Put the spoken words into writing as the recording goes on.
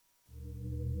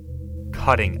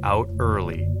Cutting Out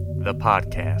Early, the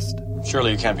podcast.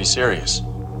 Surely you can't be serious.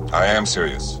 I am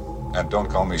serious. And don't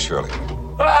call me Shirley.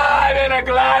 I'm in a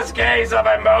glass case of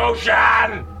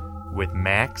emotion! With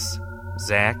Max,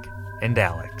 Zach, and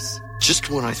Alex. Just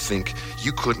when I think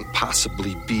you couldn't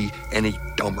possibly be any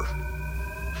dumber,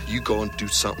 you go and do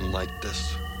something like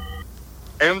this.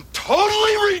 And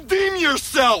totally redeem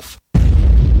yourself!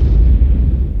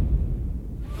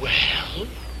 Well,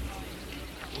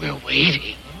 we're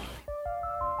waiting.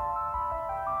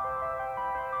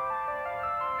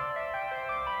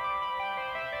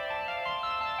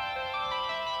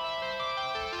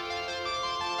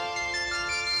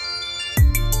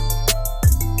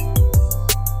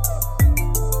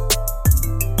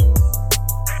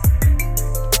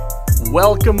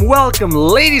 Welcome,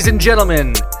 ladies and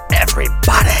gentlemen,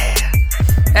 everybody.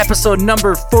 Episode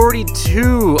number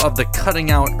 42 of the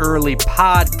Cutting Out Early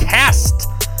podcast.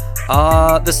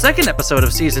 The second episode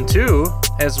of season 2,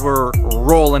 as we're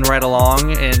rolling right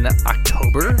along in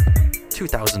October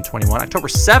 2021, October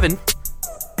 7th,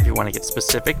 if you want to get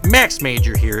specific. Max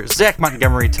Major here, Zach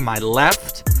Montgomery to my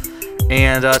left,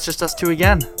 and it's just us two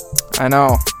again. I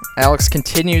know. Alex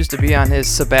continues to be on his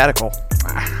sabbatical.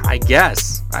 I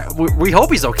guess. We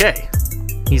hope he's okay.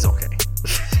 He's okay.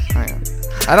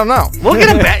 I don't know. We'll get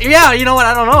him back. Yeah, you know what?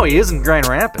 I don't know. He is in Grand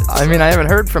Rapids. I mean, I haven't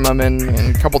heard from him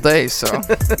in a couple days, so.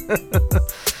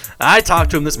 I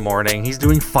talked to him this morning. He's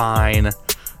doing fine.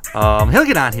 He'll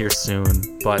get on here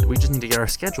soon, but we just need to get our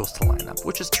schedules to line up,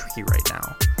 which is tricky right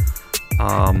now.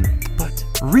 But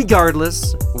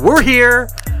regardless, we're here.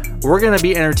 We're going to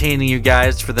be entertaining you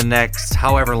guys for the next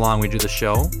however long we do the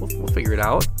show. We'll figure it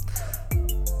out.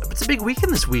 It's a big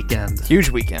weekend this weekend.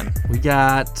 Huge weekend. We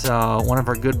got one of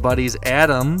our good buddies,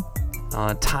 Adam,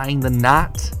 tying the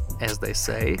knot, as they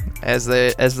say. As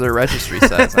their registry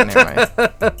says, anyway.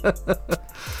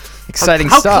 Exciting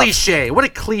stuff. How cliche. What a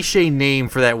cliche name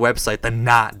for that website,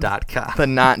 theknot.com.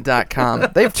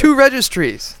 Theknot.com. They have 2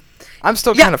 registries. I'm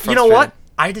still kind of frustrated. You know what?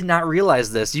 I did not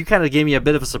realize this. You kind of gave me a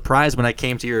bit of a surprise when I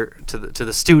came to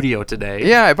the studio today.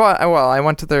 Yeah, I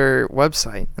went to their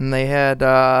website, and they had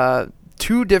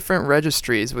 2 different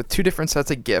registries with 2 different sets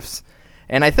of gifts.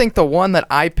 And I think the one that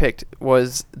I picked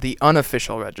was the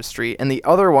unofficial registry, and the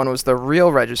other one was the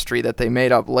real registry that they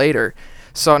made up later.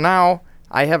 So now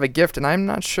I have a gift, and I'm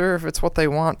not sure if it's what they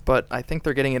want, but I think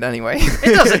they're getting it anyway.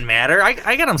 It doesn't matter.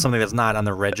 I got them something that's not on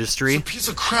the registry. It's a piece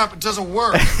of crap. It doesn't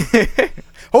work.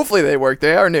 Hopefully they work.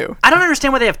 They are new. I don't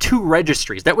understand why they have 2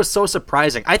 registries. That was so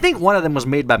surprising. I think one of them was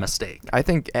made by mistake. I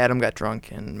think Adam got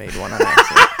drunk and made one on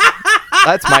accident.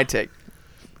 That's my take.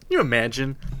 Can you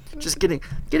imagine just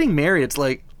getting married? It's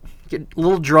like getting a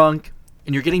little drunk,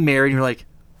 and you're getting married, and you're like,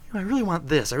 I really want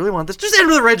this. I really want this. Just add it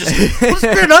to the registry. Let's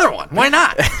get another one. Why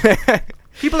not?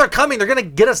 People are coming. They're going to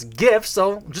get us gifts,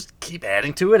 so just keep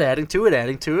adding to it,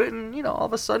 and, all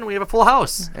of a sudden we have a full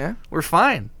house. Yeah. We're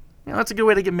fine. That's a good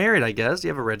way to get married, I guess. You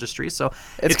have a registry, so...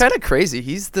 It's kind of crazy.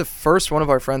 He's the first one of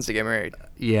our friends to get married.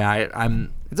 Yeah,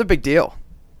 I'm... It's a big deal.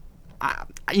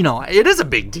 It is a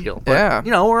big deal. But,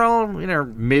 yeah. We're all in our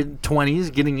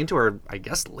mid-20s, getting into our, I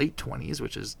guess, late 20s,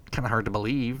 which is kind of hard to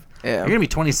believe. Yeah. You're going to be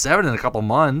 27 in a couple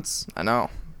months. I know.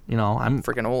 I'm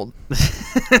freaking old.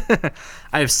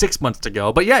 I have 6 months to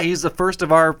go. But yeah, he's the first of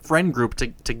our friend group to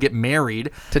get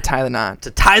married. To tie the knot.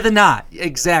 To tie the knot,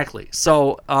 exactly.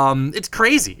 So it's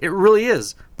crazy. It really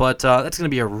is. But that's going to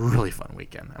be a really fun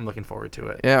weekend. I'm looking forward to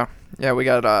it. Yeah. Yeah, we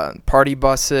got party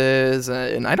buses,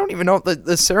 and I don't even know,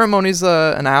 the ceremony's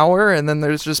an hour, and then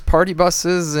there's just party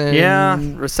buses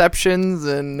and receptions,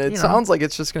 and it sounds like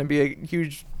it's just going to be a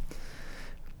huge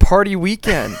party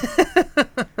weekend.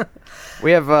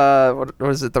 We have, what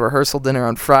was it, the rehearsal dinner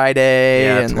on Friday.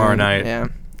 Yeah, and tomorrow night. Yeah.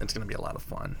 It's going to be a lot of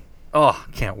fun. Oh,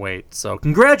 can't wait. So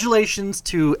congratulations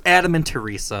to Adam and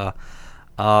Teresa.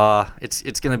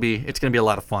 It's gonna be a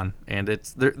lot of fun, and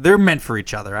they're meant for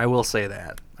each other. I will say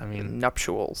that. I mean,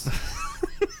 nuptials.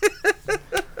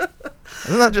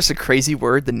 Isn't that just a crazy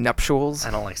word, the nuptials?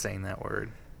 I don't like saying that word.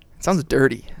 It sounds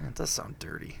dirty. It does sound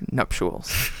dirty.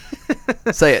 Nuptials.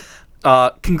 Say it.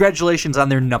 Congratulations on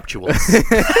their nuptials.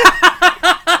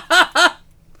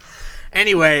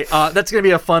 Anyway, that's going to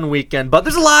be a fun weekend. But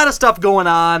there's a lot of stuff going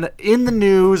on in the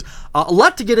news. A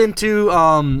lot to get into.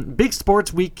 Big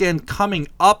sports weekend coming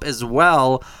up as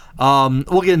well.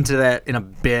 We'll get into that in a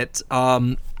bit.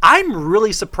 I'm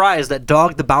really surprised that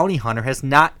Dog the Bounty Hunter has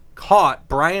not caught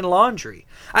Brian Laundrie.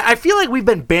 I feel like we've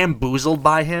been bamboozled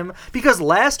by him because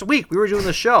last week we were doing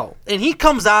the show, and he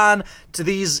comes on to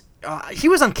these... he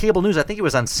was on cable news. I think he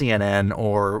was on CNN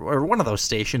or one of those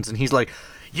stations, and he's like...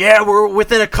 yeah, we're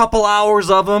within a couple hours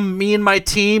of him. Me and my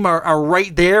team are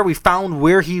right there. We found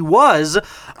where he was,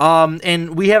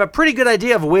 and we have a pretty good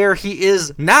idea of where he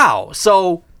is now.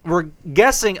 So we're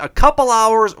guessing a couple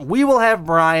hours, we will have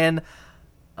Brian.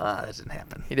 That didn't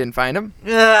happen. He didn't find him?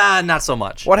 Not so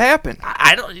much. What happened?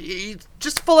 I don't. He's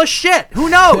just full of shit. Who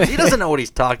knows? He doesn't know what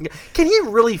he's talking. Can he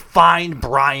really find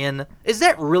Brian? Is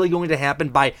that really going to happen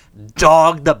by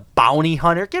Dog the Bounty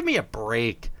Hunter? Give me a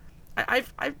break. I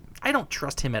don't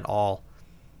trust him at all.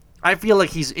 I feel like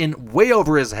he's in way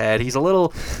over his head. He's a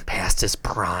little past his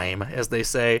prime, as they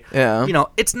say. Yeah. You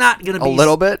know, it's not gonna be A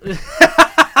little bit?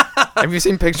 Have you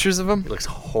seen pictures of him? He looks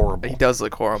horrible. He does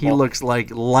look horrible. He looks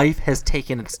like life has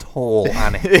taken its toll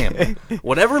on him.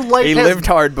 Whatever life He has lived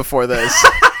hard before this.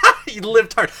 He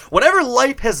lived hard. Whatever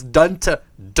life has done to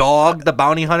Dog the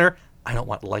Bounty Hunter, I don't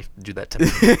want life to do that to me.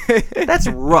 That's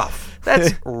rough.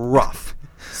 That's rough.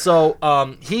 So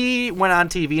he went on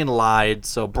TV and lied.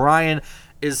 So Brian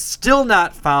is still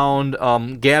not found.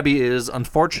 Gabby is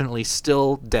unfortunately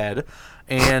still dead.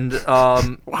 And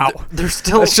wow, they're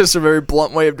still. That's just a very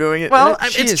blunt way of doing it. Well,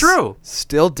 She it's is true.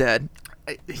 Still dead.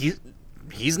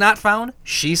 He's not found.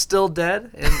 She's still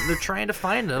dead, and they're trying to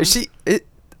find him.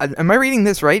 Am I reading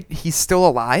this right? He's still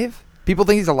alive? People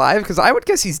think he's alive? Because I would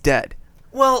guess he's dead.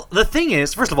 Well, the thing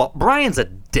is, first of all, Brian's a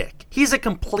dick. He's a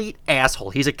complete asshole.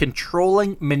 He's a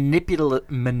controlling, manipulative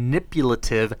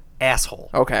asshole.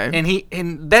 Okay.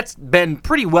 And that's been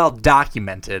pretty well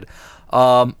documented.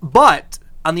 But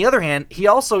on the other hand, he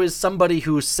also is somebody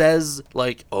who says,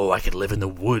 like, oh, I could live in the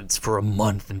woods for a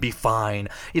month and be fine.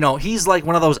 You know, he's like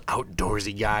one of those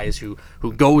outdoorsy guys who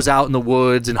goes out in the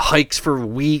woods and hikes for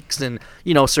weeks and,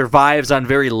 you know, survives on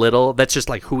very little. That's just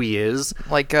like who he is.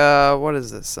 Like, what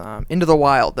is this? Into the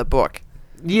Wild, the book.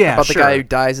 Yeah, About sure. the guy who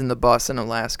dies in the bus in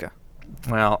Alaska.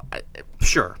 Well,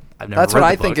 sure. I've never That's read what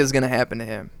the I think book. is going to happen to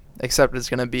him. Except it's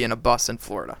going to be in a bus in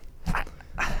Florida.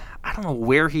 I don't know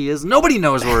where he is. Nobody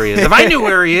knows where he is. If I knew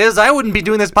where he is, I wouldn't be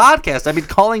doing this podcast. I'd be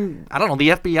calling, I don't know, the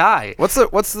FBI.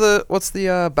 What's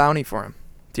the bounty for him?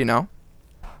 Do you know?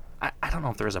 I don't know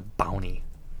if there's a bounty.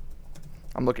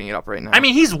 I'm looking it up right now. I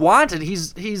mean, he's wanted.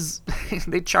 He's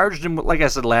they charged him, like I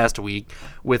said last week,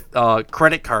 with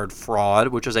credit card fraud,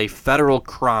 which is a federal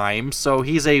crime. So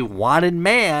he's a wanted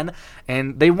man,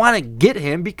 and they want to get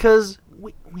him because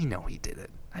we know he did it.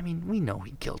 I mean, we know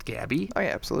he killed Gabby. Oh yeah,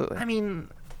 absolutely. I mean,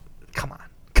 come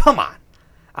on.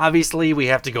 Obviously, we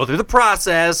have to go through the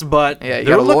process, but Yeah, you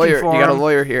they're got a looking lawyer. for You got a him.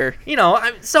 lawyer here. You know,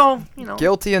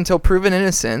 Guilty until proven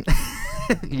innocent.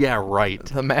 Yeah, right.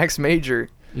 The Max Major.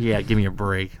 Yeah, give me a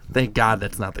break. Thank God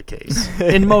that's not the case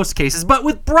in most cases. But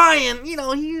with Brian, you know,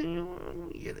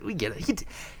 we get it.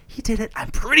 He did it.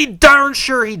 I'm pretty darn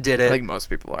sure he did I it. think most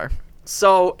people are.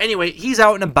 So anyway, he's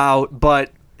out and about,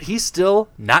 but he's still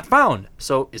not found.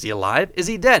 So is he alive? Is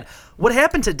he dead? What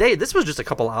happened today? This was just a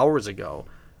couple hours ago.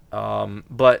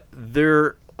 But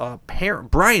their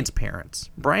Brian's parents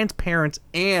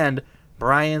and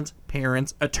Brian's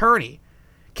parents' attorney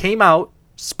came out,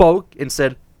 spoke, and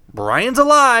said Brian's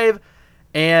alive,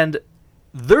 and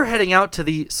they're heading out to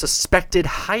the suspected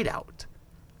hideout.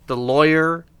 The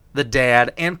lawyer, the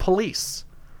dad, and police.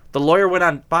 The lawyer went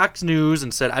on Fox News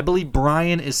and said, I believe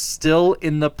Brian is still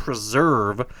in the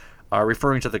preserve,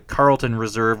 referring to the Carlton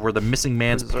Reserve where the missing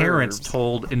man's parents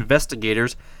told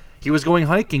investigators he was going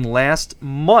hiking last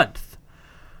month.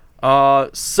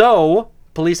 So,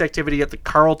 police activity at the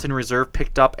Carlton Reserve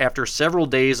picked up after several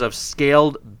days of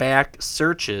scaled-back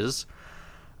searches.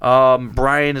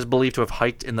 Brian is believed to have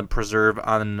hiked in the preserve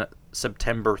on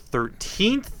September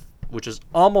 13th, which is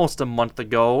almost a month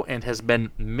ago, and has been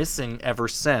missing ever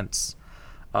since.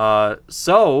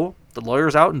 So, the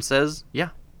lawyer's out and says, yeah,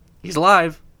 he's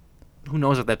alive. Who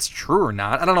knows if that's true or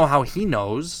not? I don't know how he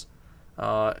knows.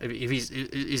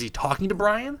 Is he talking to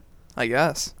Brian? I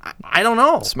guess. I don't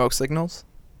know. Smoke signals?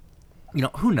 You know,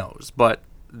 who knows? But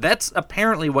that's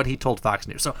apparently what he told Fox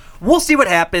News. So we'll see what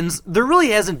happens. There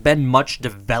really hasn't been much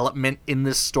development in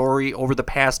this story over the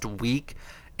past week.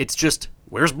 It's just,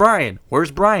 where's Brian?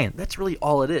 Where's Brian? That's really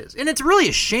all it is. And it's really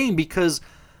a shame because,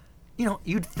 you know,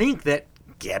 you'd think that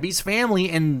Gabby's family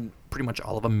and pretty much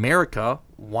all of America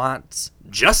wants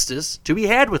justice to be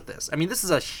had with this. I mean, this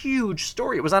is a huge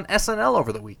story. It was on SNL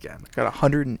over the weekend. Got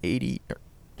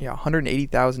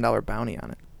 $180,000 bounty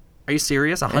on it. Are you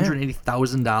serious?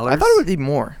 $180,000? I thought it would be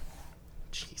more.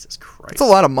 Jesus Christ. It's a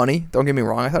lot of money. Don't get me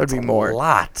wrong. I thought it'd be more. A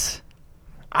lot.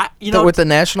 With the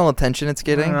national attention it's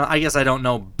getting. I guess I don't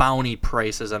know bounty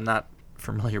prices. I'm not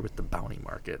familiar with the bounty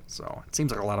market, so it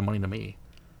seems like a lot of money to me.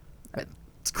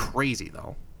 It's crazy,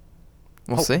 though.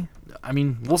 We'll see. I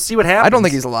mean, we'll see what happens. I don't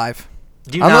think he's alive.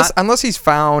 Do you not? Unless he's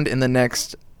found in the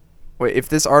next, Wait, if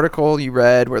this article you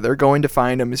read where they're going to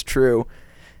find him is true,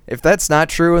 if that's not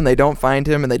true and they don't find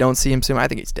him and they don't see him soon, I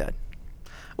think he's dead.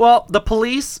 Well, the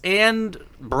police and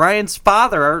Brian's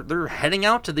father they're heading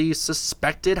out to the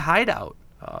suspected hideout.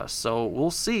 So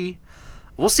we'll see.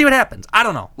 We'll see what happens. I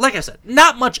don't know. Like I said,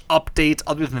 not much updates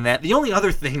other than that. The only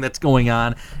other thing that's going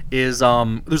on is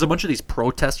there's a bunch of these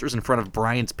protesters in front of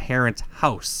Brian's parents'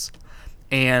 house.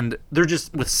 And they're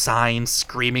just with signs,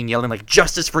 screaming, yelling like,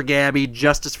 "Justice for Gabby,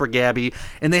 justice for Gabby."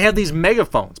 And they have these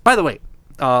megaphones. By the way,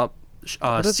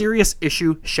 Serious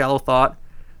Issue, Shallow Thought,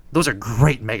 those are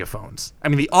great megaphones. I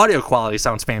mean, the audio quality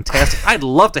sounds fantastic. I'd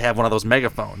love to have one of those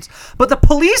megaphones. But the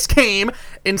police came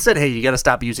and said, "Hey, you got to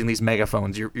stop using these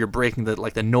megaphones. You're breaking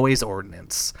the noise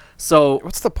ordinance." So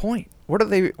What's the point? What do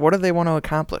they want to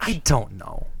accomplish? I don't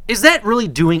know. Is that really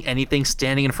doing anything,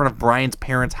 standing in front of Brian's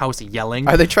parents' house yelling?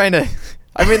 Are they trying to...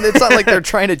 I mean, it's not like they're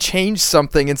trying to change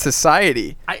something in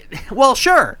society. Well,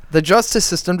 sure. The justice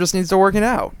system just needs to work it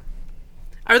out.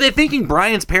 Are they thinking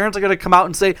Brian's parents are going to come out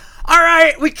and say, "All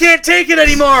right, we can't take it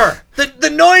anymore. The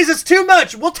noise is too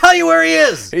much. We'll tell you where he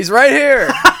is." He's right here.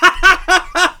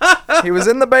 He was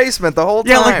in the basement the whole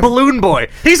time. Yeah, like Balloon Boy.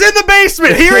 He's in the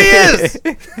basement. Here he is.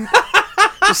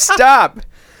 Just stop.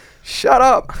 Shut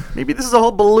up. Maybe this is a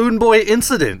whole Balloon Boy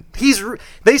incident.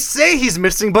 They say he's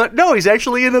missing, but no, he's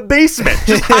actually in the basement,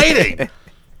 just hiding.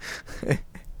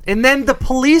 And then the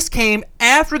police came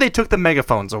after they took the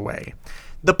megaphones away.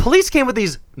 The police came with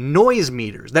these noise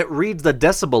meters that reads the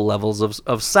decibel levels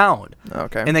of sound.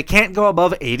 Okay. And they can't go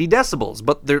above 80 decibels.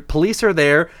 But the police are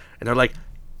there, and they're like,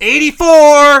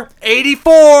 84,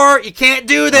 84, you can't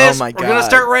do this. Oh my We're going to God.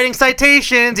 start writing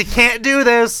citations. You can't do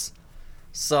this.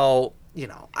 So,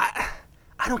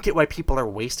 I don't get why people are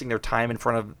wasting their time in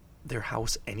front of their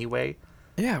house anyway.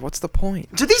 Yeah, what's the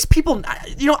point? Do these people,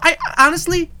 I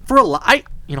honestly,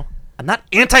 I'm not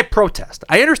anti-protest.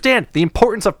 I understand the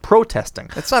importance of protesting.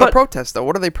 It's not a protest, though.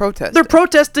 What are they protesting? They're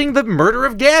protesting the murder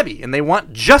of Gabby, and they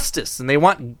want justice, and they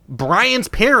want Brian's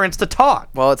parents to talk.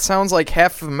 Well, it sounds like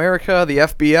half of America, the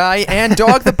FBI, and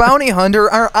Dog the Bounty Hunter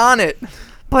are on it.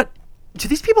 But do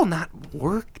these people not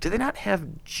work? Do they not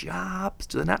have jobs?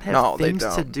 Do they not have things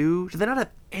to do? Do they not have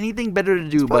anything better to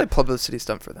do? It's probably a publicity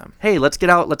stunt for them. Hey, let's get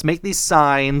out. Let's make these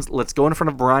signs. Let's go in front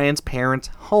of Brian's parents'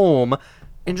 home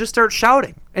and just start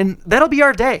shouting. And that'll be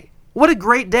our day. What a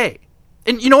great day.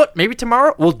 And you know what? Maybe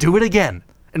tomorrow we'll do it again.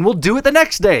 And we'll do it the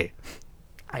next day.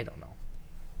 I don't know.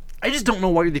 I just don't know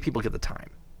why the people get the time.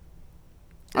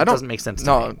 It doesn't make sense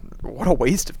to me. What a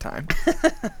waste of time.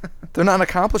 They're not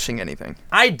accomplishing anything.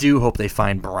 I do hope they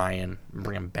find Brian and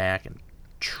bring him back and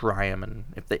try him. And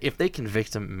if they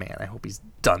convict him, man, I hope he's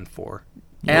done for.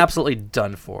 Yep. Absolutely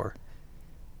done for.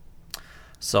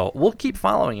 So we'll keep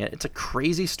following it. It's a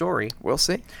crazy story. We'll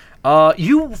see.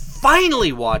 You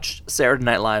finally watched Saturday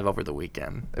Night Live over the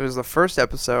weekend. It was the first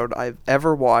episode I've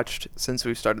ever watched since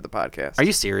we started the podcast. Are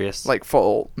you serious? Like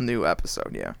full new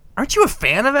episode, yeah. Aren't you a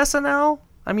fan of SNL?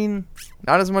 I mean,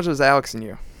 not as much as Alex and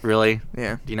you. Really?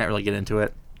 Yeah. Do you not really get into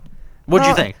it? What'd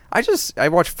you think? I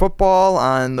watch football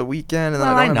on the weekend, and then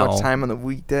I don't have know. much time on the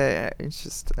weekday. It's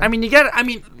just.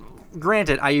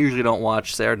 Granted, I usually don't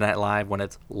watch Saturday Night Live when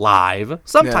it's live.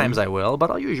 Sometimes I will,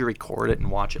 but I'll usually record it and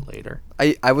watch it later.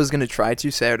 I was gonna try to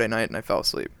Saturday night, and I fell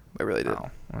asleep. I really did. Oh,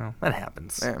 well, that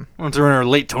happens. Yeah. Once we're in our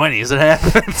late 20s, it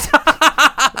happens.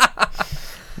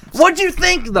 What'd you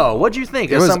think, though? What'd you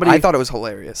think? I thought it was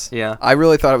hilarious. Yeah. I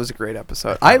really thought it was a great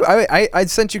episode. I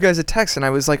sent you guys a text, and I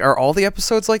was like, are all the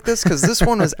episodes like this? Because this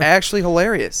one was actually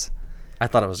hilarious. I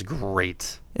thought it was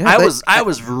great. Yeah, I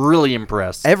was really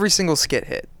impressed. Every single skit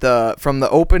hit. From the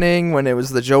opening when it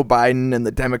was the Joe Biden and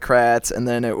the Democrats, and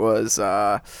then it was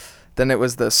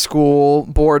the school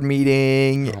board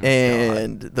meeting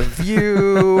and The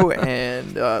View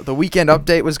and the Weekend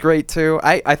Update was great too.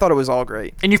 I thought it was all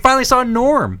great. And you finally saw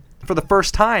Norm for the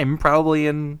first time, probably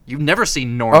you've never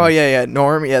seen Norm. Oh yeah,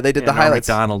 Norm. Yeah, they did the Norm highlights.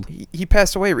 Macdonald. He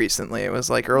passed away recently. It was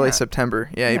like early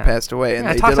September. Yeah, he passed away. And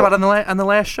I they talked about it on the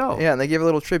last show. Yeah, and they gave a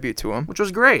little tribute to him, which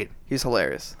was great. He's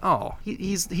hilarious. Oh,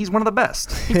 he's one of the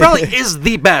best. He probably is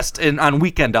the best on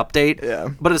Weekend Update. Yeah.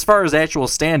 But as far as actual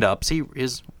stand-ups, he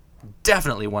is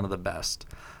definitely one of the best.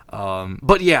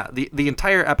 But yeah, the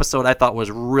entire episode I thought was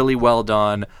really well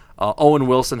done. Owen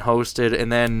Wilson hosted,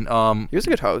 and then he was a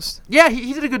good host. Yeah,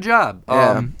 he did a good job.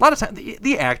 Yeah. A lot of times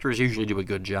the actors usually do a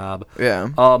good job. Yeah.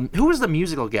 Who was the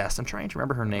musical guest? I'm trying to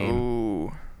remember her name.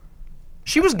 Ooh.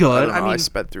 She was good. I mean, I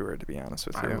sped through her, to be honest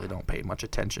with you. I really don't pay much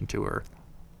attention to her.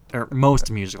 Or most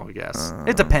musical guests.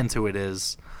 It depends who it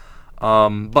is.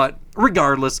 But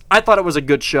regardless, I thought it was a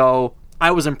good show. I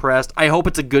was impressed. I hope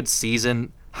it's a good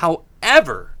season.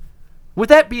 However, with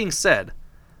that being said,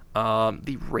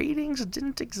 The ratings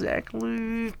didn't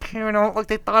exactly pan out like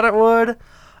they thought it would.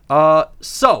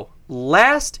 So,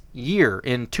 last year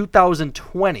in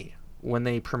 2020, when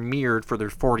they premiered for their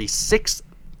 46th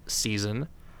season,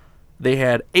 they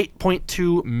had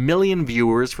 8.2 million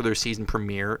viewers for their season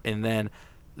premiere. And then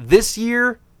this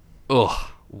year,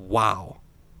 wow,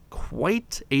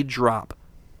 quite a drop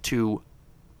to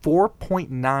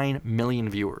 4.9 million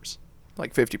viewers.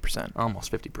 Like 50%.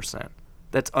 Almost 50%.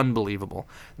 That's unbelievable.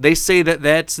 They say that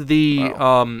that's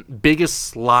the biggest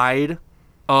slide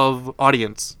of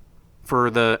audience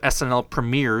for the SNL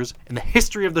premieres in the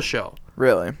history of the show.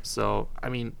 Really? So, I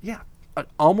mean, yeah, an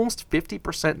almost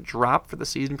 50% drop for the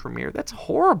season premiere. That's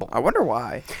horrible. I wonder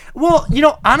why. Well,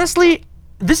 honestly,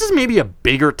 this is maybe a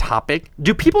bigger topic.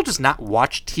 Do people just not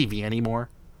watch TV anymore?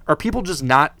 Are people just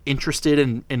not interested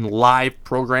in live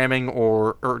programming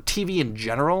or TV in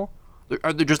general?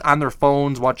 Are they just on their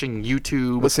phones watching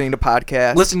YouTube? Listening to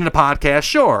podcasts?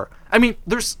 Sure. I mean,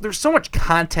 there's so much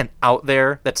content out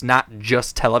there that's not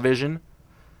just television.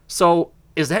 So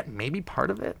is that maybe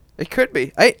part of it? It could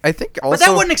be. I think also... But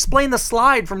that wouldn't explain the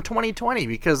slide from 2020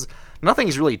 because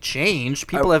nothing's really changed.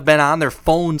 People have been on their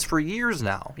phones for years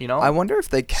now, I wonder if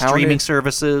they counted... Streaming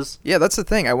services. Yeah, that's the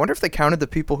thing. I wonder if they counted the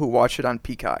people who watched it on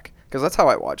Peacock because that's how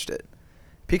I watched it.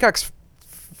 Peacock's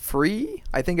free?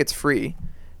 I think it's free.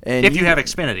 And if you have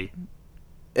Xfinity.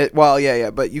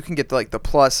 Yeah, but you can get the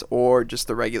Plus or just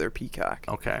the regular Peacock.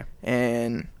 Okay.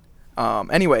 And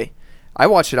anyway, I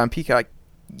watched it on Peacock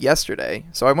yesterday,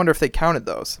 so I wonder if they counted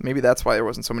those. Maybe that's why there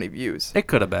wasn't so many views. It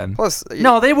could have been. Plus,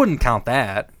 no, they wouldn't count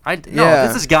that. This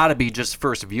has got to be just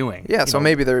first viewing. Yeah, so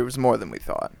maybe there was more than we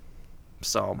thought.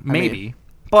 So maybe,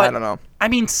 but I don't know. I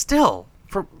mean, still,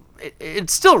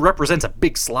 it still represents a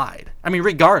big slide. I mean,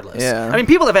 regardless. Yeah. I mean,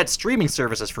 people have had streaming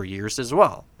services for years as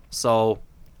well. So,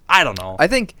 I don't know. I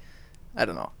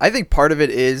don't know. I think part of it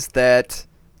is that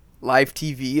live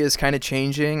TV is kind of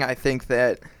changing. I think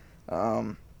that,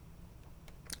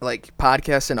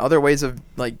 podcasts and other ways of,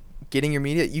 getting your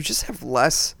media, you just have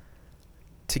less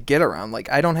to get around.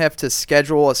 I don't have to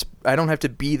schedule, I don't have to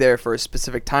be there for a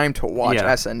specific time to watch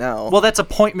SNL. Well, that's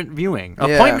appointment viewing. Yeah.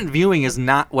 Appointment viewing is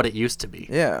not what it used to be.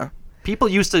 Yeah. People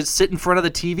used to sit in front of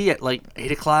the TV at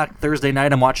 8 o'clock Thursday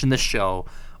night, I'm watching this show.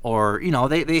 Or,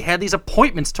 they had these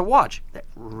appointments to watch. That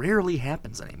rarely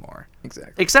happens anymore.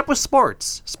 Exactly. Except with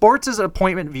sports. Sports is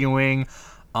appointment viewing.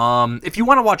 If you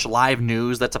want to watch live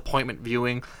news, that's appointment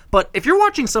viewing. But if you're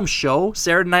watching some show,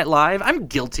 Saturday Night Live, I'm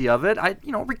guilty of it. I,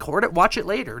 record it, watch it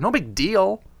later. No big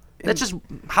deal. That's just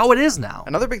how it is now.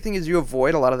 Another big thing is you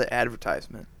avoid a lot of the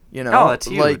advertisement. Oh, that's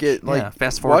huge.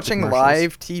 Fast forward watching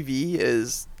live TV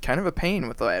is kind of a pain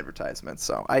with the advertisements.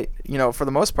 So I, for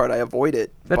the most part, I avoid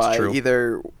it by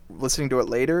either listening to it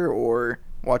later or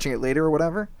watching it later or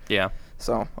whatever. Yeah.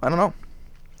 So I don't know.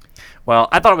 Well,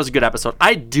 I thought it was a good episode.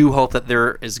 I do hope that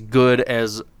they're as good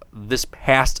as this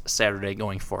past Saturday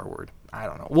going forward. I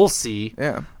don't know. We'll see.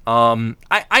 Yeah.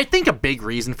 I think a big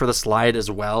reason for the slide as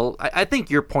well, I think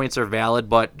your points are valid,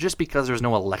 but just because there's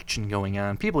no election going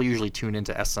on, people usually tune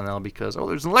into SNL because,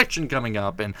 there's an election coming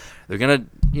up, and they're going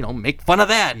to, make fun of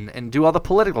that and do all the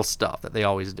political stuff that they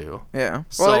always do. Yeah.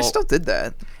 So, well, they still did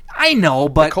that. I know,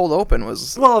 but... The cold open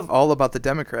was all about the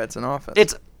Democrats in office.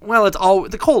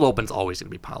 The cold open's always going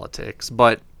to be politics,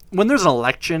 but... When there's an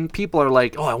election, people are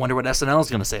like, I wonder what SNL is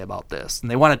going to say about this.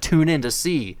 And they want to tune in to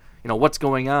see, what's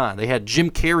going on. They had Jim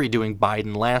Carrey doing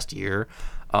Biden last year.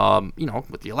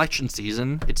 With the election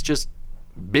season, it's just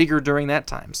bigger during that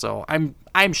time. So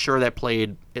I'm sure that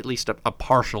played at least a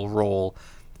partial role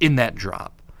in that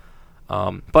drop.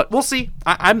 But we'll see.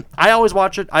 I always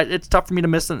watch it. It's tough for me to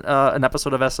miss an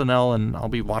episode of SNL, and I'll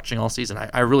be watching all season.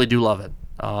 I really do love it.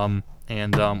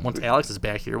 Once Alex is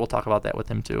back here, we'll talk about that with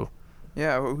him too.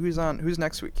 Yeah, who's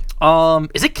next week?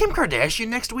 Is it Kim Kardashian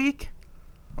next week?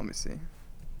 Let me see.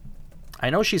 I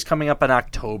know she's coming up in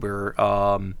October.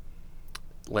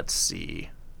 Let's see.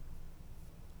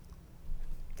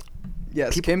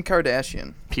 Yes, Kim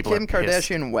Kardashian. Kim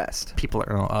Kardashian West. People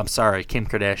are. I'm sorry, Kim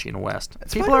Kardashian West.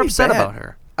 It's people are upset about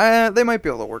her. They might be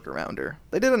able to work around her.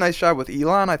 They did a nice job with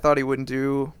Elon. I thought he wouldn't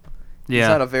do. Yeah. He's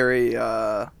not a very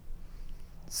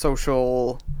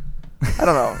social. I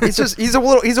don't know. He's a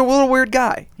little weird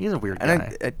guy. He's a weird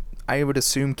guy. And I would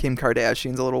assume Kim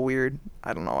Kardashian's a little weird.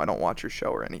 I don't know. I don't watch her show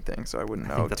or anything, so I wouldn't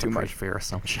know that's too a much. Pretty fair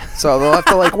assumption. So they'll have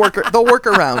to they'll work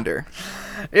around her.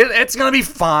 It's gonna be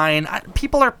fine.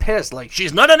 People are pissed.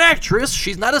 She's not an actress.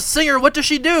 She's not a singer. What does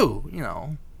she do?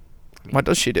 What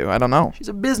does she do? I don't know. She's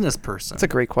a business person. That's a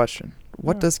great question.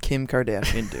 What does Kim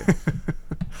Kardashian do?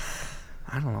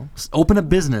 I don't know. Open a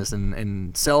business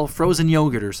and sell frozen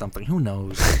yogurt or something. Who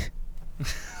knows?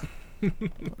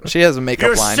 She has a makeup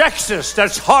You're line. sexist.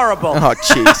 That's horrible. Oh,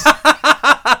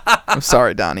 jeez. I'm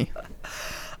sorry, Donnie.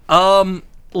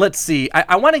 Let's see.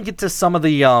 I want to get to some of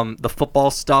the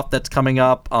football stuff that's coming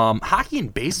up. Hockey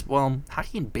and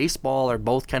baseball are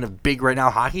both kind of big right now.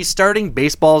 Hockey's starting,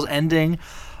 baseball's ending.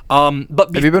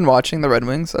 But Have you been watching the Red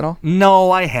Wings at all? No,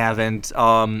 I haven't.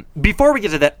 Before we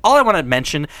get to that, all I want to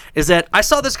mention is that I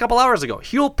saw this a couple hours ago.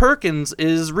 Huel Perkins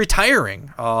is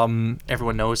retiring.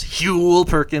 Everyone knows Huel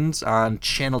Perkins on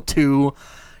Channel 2.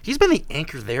 He's been the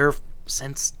anchor there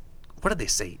since, what did they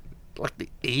say? Like the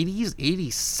 80s,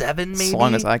 87 maybe? As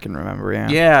long as I can remember, yeah.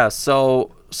 Yeah,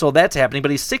 so that's happening.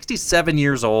 But he's 67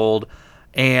 years old.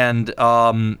 And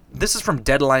this is from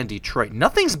Deadline Detroit.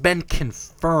 Nothing's been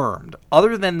confirmed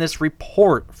other than this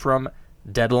report from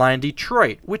Deadline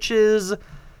Detroit, which is,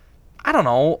 I don't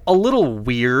know, a little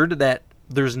weird that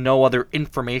there's no other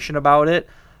information about it.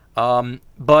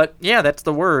 But yeah, that's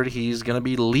the word. He's going to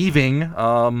be leaving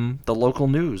the local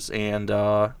news. And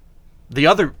the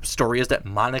other story is that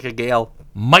Monica Gale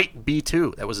might be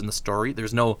too. That was in the story.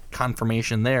 There's no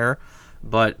confirmation there.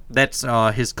 But that's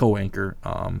his co-anchor.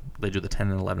 They do the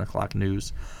 10 and 11 o'clock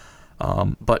news.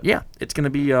 But yeah, it's going to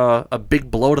be a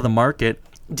big blow to the market.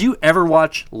 Do you ever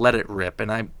watch Let It Rip?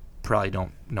 And I probably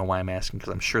don't know why I'm asking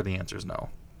because I'm sure the answer is no.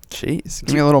 Jeez.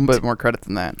 Give me a little bit more credit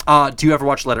than that. Do you ever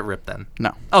watch Let It Rip then?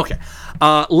 No. Okay.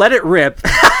 Let It Rip.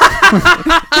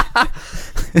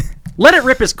 Let It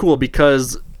Rip is cool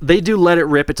because they do Let It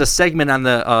Rip. It's a segment on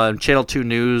the Channel 2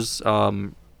 News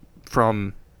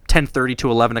from 10:30 to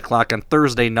 11 o'clock on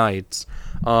Thursday nights,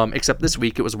 except this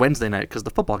week it was Wednesday night because the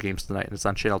football game's tonight and it's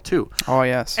on Channel 2. Oh,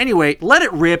 yes. Anyway, Let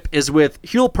It Rip is with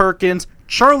Huel Perkins,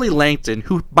 Charlie Langton,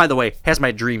 who, by the way, has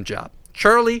my dream job.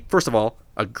 Charlie, first of all,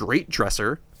 a great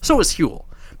dresser. So is Huel.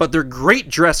 But they're great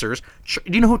dressers. Do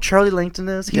you know who Charlie Langton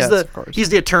is? Yes, of course. He's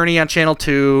the attorney on Channel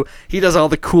 2. He does all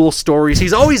the cool stories.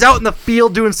 He's always out in the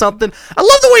field doing something. I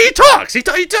love the way he talks. He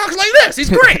talks like this.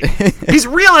 He's great. He's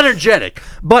real energetic.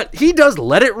 But he does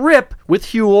Let It Rip with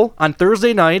Huel on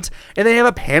Thursday nights, and they have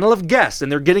a panel of guests,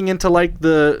 and they're getting into like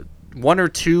the one or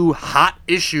two hot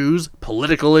issues,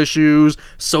 political issues,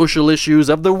 social issues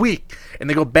of the week. And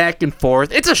they go back and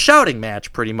forth. It's a shouting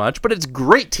match pretty much, but it's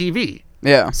great TV.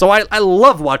 Yeah. So I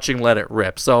love watching Let It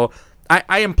Rip. So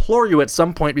I implore you at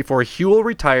some point before Huel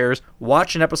retires,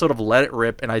 watch an episode of Let It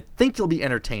Rip, and I think you'll be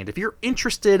entertained. If you're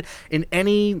interested in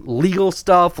any legal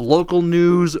stuff, local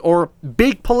news, or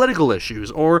big political issues,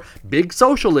 or big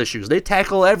social issues, they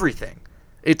tackle everything.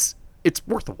 It's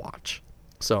worth a watch.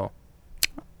 So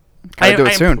Gotta do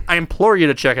it soon. I implore you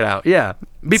to check it out. Yeah,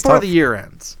 before the year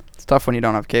ends. It's tough when you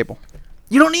don't have cable.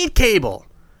 You don't need cable.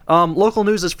 Local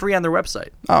news is free on their website.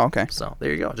 Oh, okay. So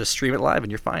there you go. Just stream it live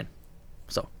and you're fine.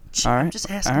 So All right.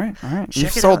 just asking. All right. Check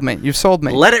You've it sold out. me. You've sold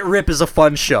me. Let It Rip is a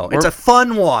fun show. It's We're- a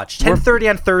fun watch. 10:30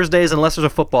 on Thursdays, unless there's a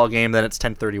football game, then it's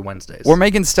 10:30 Wednesdays. We're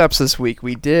making steps this week.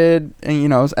 We did,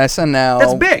 SNL.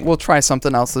 That's big. We'll try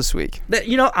something else this week.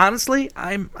 Honestly,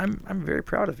 I'm very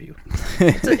proud of you.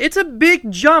 It's a big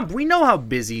jump. We know how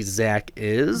busy Zach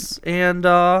is, and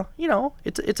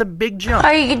it's a big jump.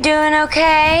 Are you doing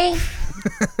okay?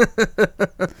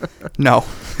 No.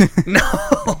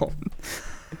 No.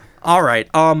 All right.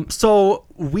 So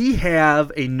we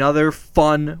have another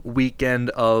fun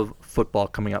weekend of football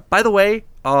coming up. By the way,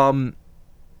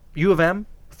 U of M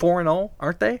 4-0,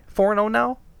 aren't they? 4-0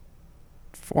 now?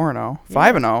 4-0.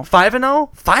 5-0.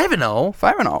 5-0? 5-0?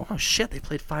 5-0. Oh shit, they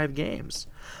played 5 games.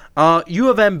 U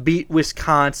of M beat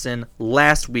Wisconsin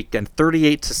last weekend,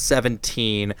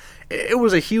 38-17. It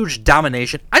was a huge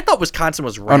domination. I thought Wisconsin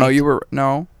was ranked. Oh no, you were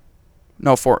no,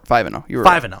 5-0. You were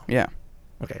 5-0. Right. Yeah.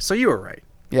 Okay, so you were right.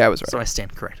 Yeah, I was right. So I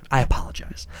stand corrected. I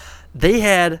apologize. They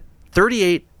had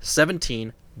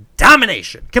 38-17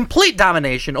 domination, complete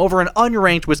domination over an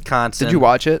unranked Wisconsin. Did you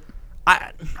watch it?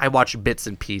 I watched bits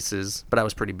and pieces, but I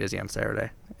was pretty busy on Saturday.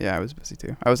 Yeah, I was busy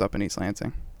too. I was up in East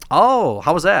Lansing. Oh,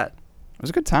 how was that? It was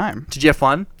a good time. Did you have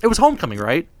fun? It was homecoming,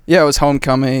 right? Yeah, it was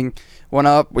homecoming. Went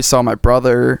up. We saw my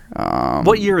brother.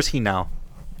 What year is he now?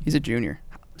 He's a junior.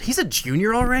 He's a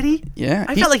junior already? Yeah.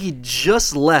 I felt like he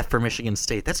just left for Michigan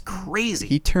State. That's crazy.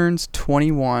 He turns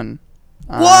 21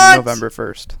 on What? November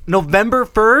 1st. November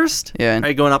 1st? Yeah. Are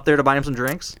you going up there to buy him some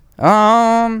drinks?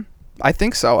 I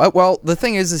think so. Well, the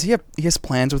thing is he has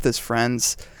plans with his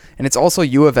friends, and it's also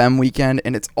U of M weekend,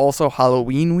 and it's also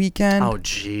Halloween weekend. Oh,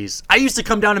 jeez. I used to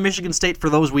come down to Michigan State for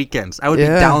those weekends. I would be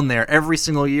Yeah. down there every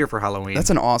single year for Halloween.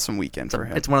 That's an awesome weekend for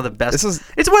him. It's one of the best. This is-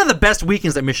 It's one of the best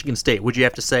weekends at Michigan State. Would you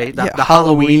have to say the Yeah,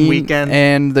 Halloween weekend?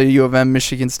 and the U of M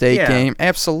Michigan State Yeah. game.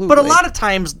 Absolutely. But a lot of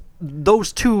times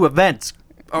those two events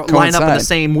line up in the coincide.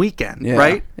 same weekend, Yeah,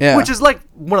 right? yeah. Which is like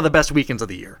one of the best weekends of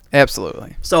the year.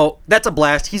 Absolutely. So that's a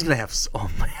blast. He's gonna have. Oh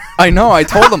my. I know. I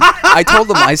told him.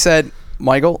 I said,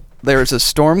 Michael, there is a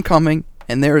storm coming,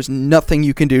 and there is nothing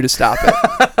you can do to stop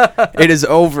it. It is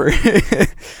over.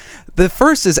 The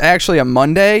first is actually a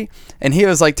Monday, and he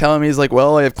was like telling me, he's like,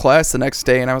 well, I have class the next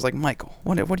day, and I was like, Michael,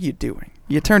 what are you doing?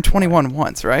 You turned 21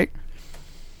 once, right?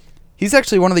 He's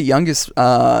actually one of the youngest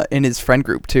in his friend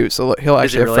group too, so he'll Is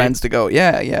actually he have really? friends to go.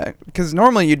 Yeah. Because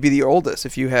normally you'd be the oldest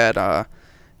if you had, a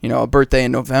birthday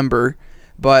in November,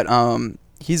 but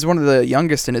he's one of the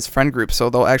youngest in his friend group, so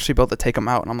they'll actually be able to take him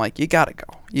out. And I'm like, you gotta go.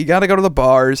 You gotta go to the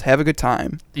bars, have a good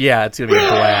time. Yeah, it's gonna be a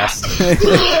blast.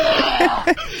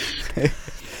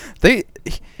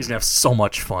 He's gonna have so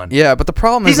much fun. Yeah, but the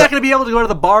problem He's is not gonna be able to go to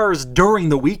the bars during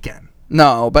the weekend.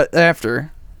 no, but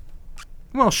after.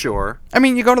 Well, sure. I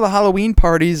mean, you go to the Halloween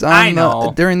parties I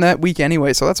know. during that week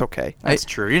anyway, so that's okay. That's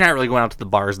true. You're not really going out to the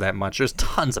bars that much. There's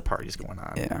tons of parties going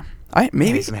on. Yeah. Maybe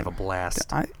Maybe he's gonna have a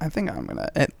blast. I think I'm gonna.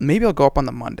 Maybe I'll go up on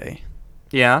the Monday.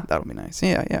 Yeah. That'll be nice.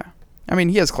 Yeah. I mean,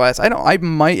 he has class. I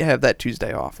might have that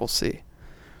Tuesday off. We'll see.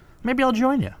 Maybe I'll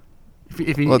join you.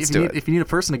 If you Let's do it. If you need a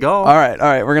person to go. All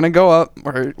right. We're gonna go up.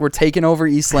 We're taking over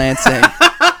East Lansing.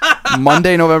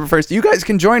 Monday, November 1st. You guys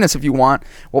can join us if you want.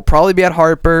 We'll probably be at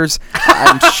Harper's.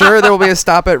 I'm sure there will be a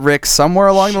stop at Rick's somewhere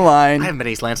along the line. I haven't been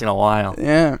to East Lansing in a while.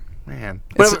 Yeah. Man.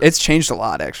 It's changed a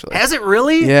lot, actually. Has it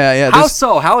really? Yeah. How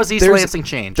so? How has East Lansing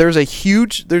changed? There's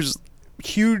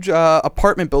huge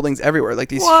apartment buildings everywhere, like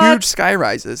these What? huge sky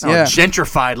rises. Oh, Yeah.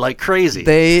 gentrified like crazy.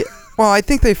 I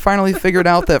think they finally figured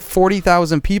out that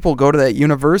 40,000 people go to that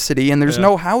university, and there's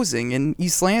no housing in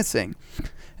East Lansing.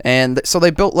 And so they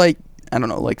built like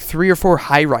 3 or 4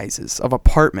 high rises of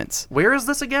apartments Where is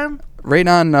this again? right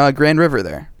on Grand River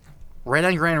there. Right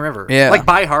on Grand River. Yeah. Like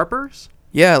by Harper's?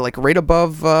 Yeah, like right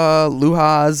above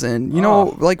Luha's and,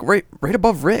 like right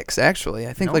above Rick's, actually.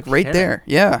 I think No like right kidding. there.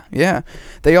 Yeah.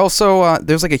 They also,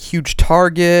 there's like a huge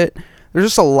Target. There's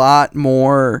just a lot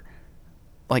more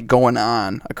like going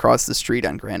on across the street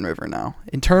on Grand River now.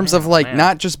 In terms of like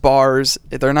not just bars,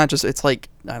 they're not just, it's like,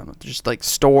 I don't know, just like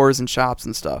stores and shops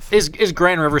and stuff. Is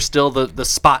Grand River still the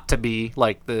spot to be?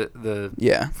 Like the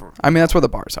Yeah. I mean, that's where the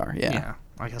bars are. Yeah. Yeah.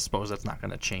 I suppose that's not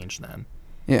going to change then.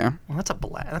 Yeah. Well, that's a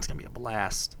blast. That's gonna be a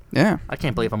blast. Yeah. I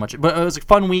can't believe how much. But it was a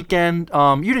fun weekend.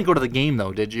 You didn't go to the game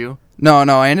though, did you? No.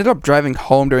 I ended up driving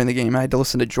home during the game. I had to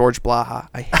listen to George Blaha.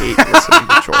 I hate listening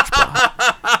to George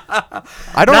Blaha.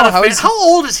 I don't Not know a how fan. he's. How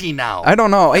old is he now? I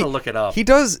don't know. I gotta look it up. He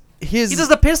does He does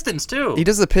the Pistons too. He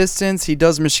does the Pistons. He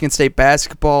does Michigan State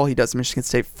basketball. He does Michigan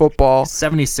State football.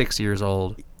 76 years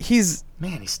old. He's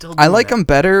still. I like him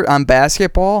better on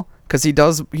basketball because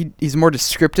he's more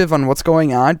descriptive on what's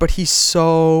going on, but he's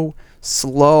so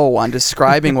slow on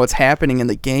describing what's happening in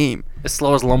the game. As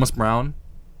slow as Lomas Brown.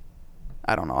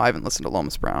 I don't know. I haven't listened to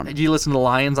Lomas Brown. Did you listen to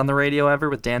Lions on the radio ever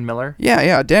with Dan Miller?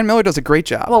 Yeah. Dan Miller does a great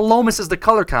job. Well, Lomas is the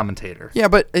color commentator. Yeah,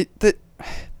 but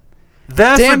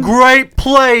That's Dan- a great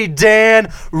play,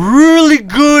 Dan. Really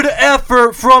good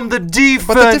effort from the defense.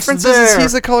 But the difference is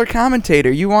he's a color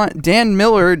commentator. Dan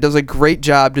Miller does a great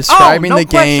job describing no the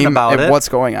question game about and it. what's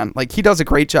going on. Like, he does a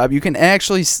great job. You can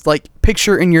actually like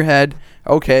picture in your head,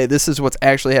 okay, this is what's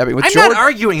actually happening with I'm George. not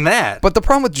arguing that. But the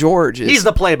problem with George is He's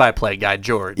the play-by-play guy,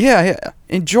 George. Yeah.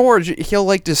 And George, he'll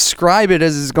like describe it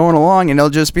as it's going along, and he'll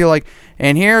just be like,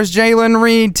 and here's Jalen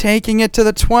Reed taking it to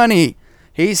the 20.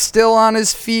 He's still on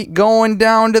his feet going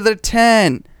down to the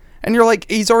 10. And you're like,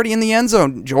 he's already in the end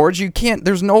zone, George. You can't,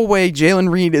 there's no way Jalen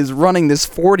Reed is running this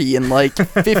 40 in like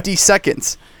 50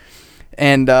 seconds.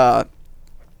 And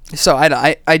so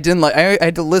I didn't like, I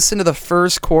had to listen to the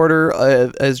first quarter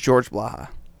as George Blaha.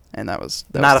 And that was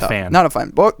Not tough. a fan. Not a fan.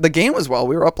 But the game was well.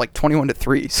 We were up like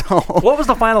 21-3. So What was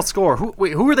the final score? Who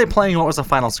were they playing? What was the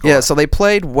final score? yeah, so they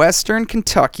played Western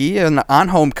Kentucky on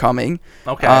homecoming.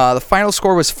 Okay. The final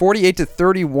score was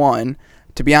 48-31.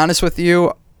 To be honest with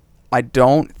you, I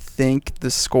don't think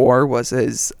the score was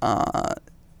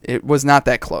it was not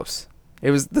that close.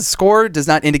 The score does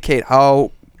not indicate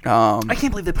how. I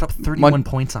can't believe they put up 31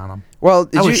 points on them. Well,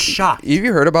 I was shocked. Have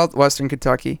you heard about Western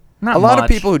Kentucky? Not a lot much.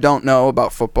 of people who don't know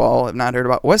about football have not heard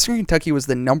about Western Kentucky was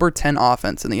the number 10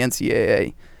 offense in the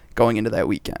NCAA going into that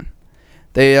weekend.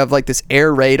 They have like this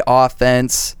air raid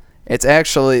offense. It's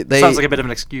actually Sounds like a bit of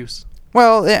an excuse.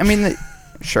 well, I mean,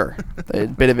 sure, a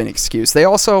bit of an excuse. They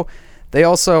also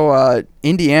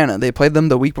Indiana. They played them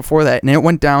the week before that, and it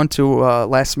went down to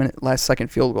last second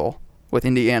field goal with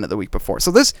Indiana the week before.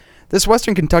 So this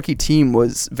Western Kentucky team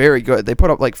was very good. They put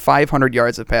up like 500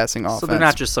 yards of passing offense. So they're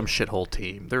not just some shithole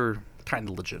team. They're kind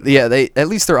of legit. Yeah, they at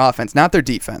least their offense, not their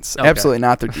defense. Okay. Absolutely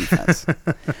not their defense.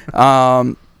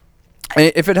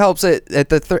 If it helps, at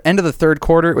the end of the third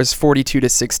quarter, it was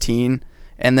 42-16,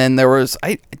 and then there was,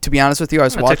 to be honest with you, I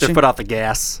was Take watching their foot off the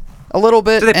gas. a little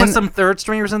bit. Did they put and- some third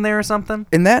stringers in there or something?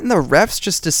 And the refs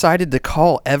just decided to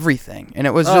call everything. And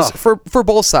it was just for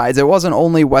both sides. It wasn't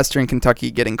only Western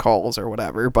Kentucky getting calls or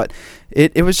whatever, but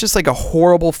it was just like a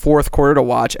horrible fourth quarter to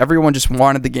watch. Everyone just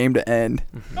wanted the game to end.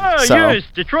 Oh, yes,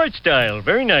 Detroit style.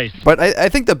 Very nice. But I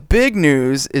think the big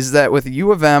news is that with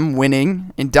U of M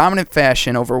winning in dominant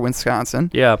fashion over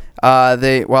Wisconsin, Yeah.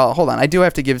 hold on. I do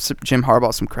have to give Jim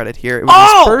Harbaugh some credit here. It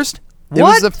was his first. It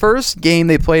was the first game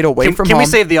they played away from home. Can we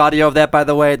save the audio of that, by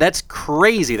the way? That's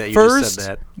crazy that you just said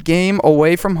that. First game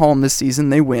away from home this season,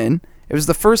 they win. It was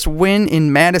the first win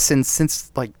in Madison since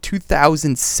like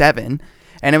 2007,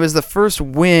 and it was the first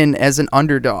win as an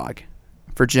underdog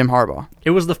for Jim Harbaugh.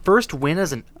 It was the first win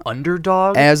as an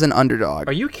underdog? As an underdog.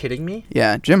 Are you kidding me?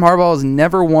 Yeah, Jim Harbaugh has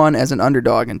never won as an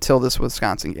underdog until this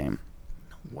Wisconsin game.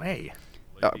 No way.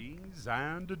 Ladies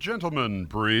and gentlemen,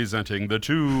 presenting the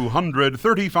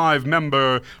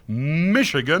 235-member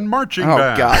Michigan Marching Band.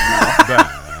 Oh, God, no.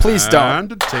 Please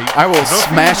don't. I will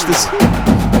smash this.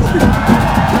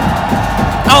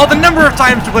 Oh, the number of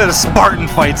times you played a Spartan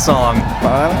fight song.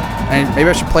 Maybe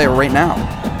I should play it right now.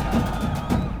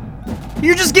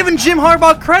 You're just giving Jim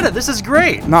Harbaugh credit. This is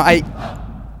great. No,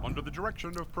 Under the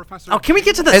direction of Professor... Oh, can we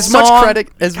get to the as song? much credit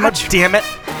as God much. damn it.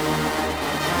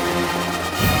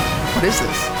 What is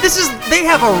this? They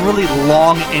have a really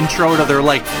long intro to their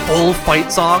like full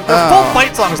fight song. Their full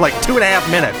fight song is like 2.5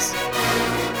 minutes.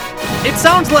 It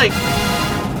sounds like,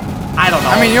 I don't know.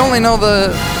 I mean, you only know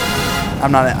the.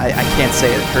 I can't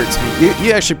say it hurts me.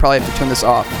 You actually probably have to turn this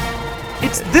off.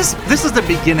 It's this is the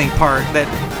beginning part that.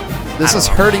 This is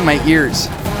hurting my ears.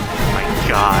 Oh my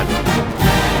God.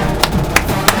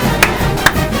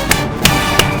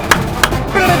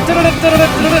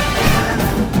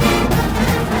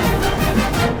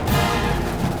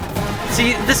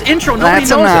 See, this intro, nobody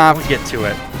knows it when we get to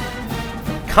it.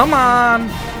 Come on.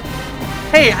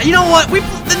 Hey, you know what?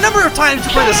 The number of times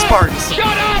you play the Spartans.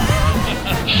 Shut up!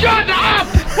 Shut up!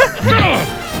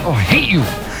 Oh, I hate you.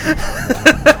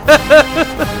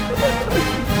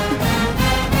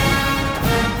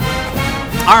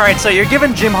 All right, so you're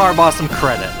giving Jim Harbaugh some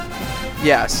credit.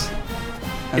 Yes.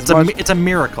 It's a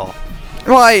miracle.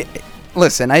 Well,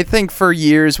 listen, I think for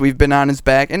years we've been on his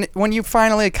back, and when you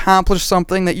finally accomplish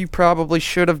something that you probably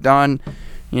should have done,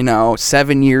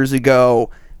 7 years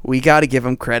ago, we got to give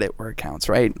him credit where it counts,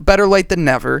 right? Better late than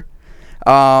never.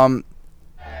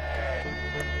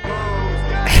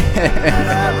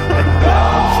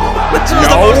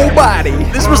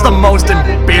 This was the most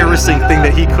embarrassing thing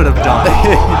that he could have done.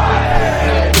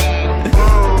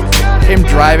 Him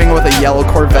driving with a yellow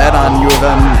Corvette on U of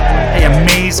M. Hey, a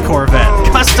Maze Corvette,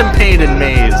 custom painted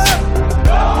Maze.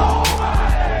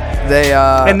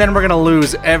 And then we're gonna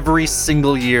lose every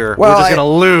single year. Well, we're just gonna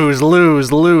lose.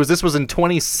 This was in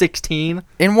 2016.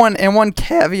 And one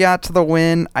caveat to the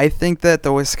win, I think that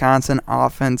the Wisconsin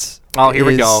offense. Oh, here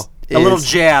we go. A little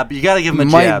jab. You gotta give him a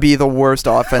jab. Might be the worst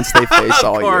offense they face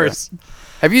all year.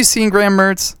 Have you seen Graham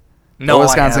Mertz? No, the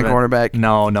Wisconsin I haven't. quarterback.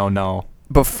 No.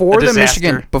 Before the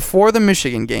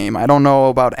Michigan game, I don't know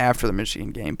about after the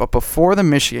Michigan game, but before the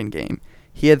Michigan game,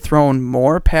 he had thrown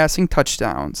more passing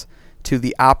touchdowns to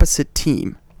the opposite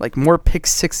team, like more pick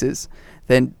sixes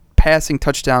than passing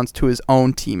touchdowns to his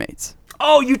own teammates.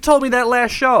 Oh, you told me that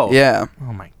last show. Yeah.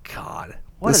 Oh my God.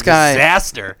 What this a guy,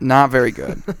 disaster. Not very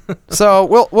good. So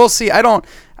we'll see. I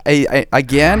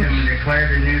again.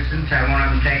 Declared a nuisance. I want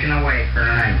them taken away for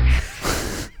tonight.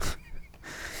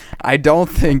 I don't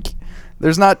think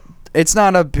it's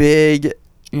not a big,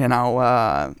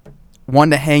 one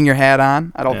to hang your hat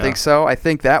on. I don't think so. I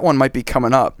think that one might be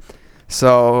coming up.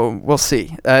 So we'll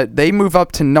see. They move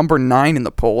up to number 9 in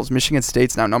the polls. Michigan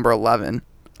State's now number 11.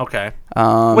 Okay.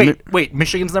 Wait.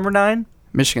 Michigan's number 9?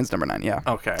 Michigan's number 9. Yeah.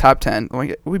 Okay. Top 10.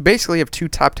 We basically have 2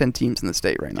 top 10 teams in the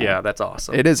state right now. Yeah, that's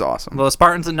awesome. It is awesome. Well, the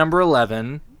Spartans at number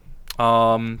 11.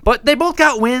 But they both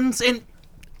got wins, and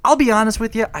I'll be honest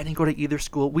with you, I didn't go to either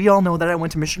school. We all know that I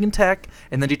went to Michigan Tech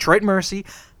and then Detroit Mercy.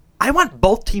 I want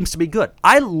both teams to be good.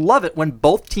 I love it when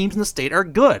both teams in the state are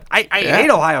good. I hate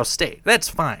Ohio State. That's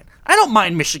fine. I don't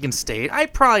mind Michigan State. I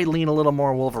probably lean a little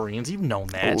more Wolverines. You've known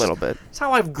that. A little bit. It's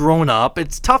how I've grown up.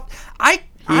 It's tough.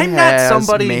 I'm not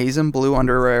somebody. Maize and blue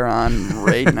underwear on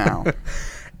right now.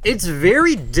 It's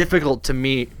very difficult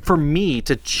for me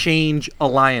to change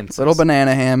alliances. Little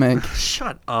banana hammock.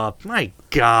 Shut up. My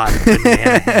God.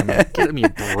 Banana hammock. Give me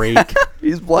a break.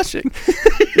 He's blushing.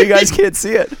 You guys can't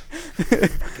see it.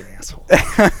 Fucking asshole.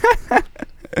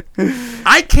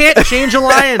 I can't change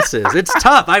alliances. It's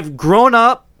tough. I've grown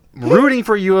up rooting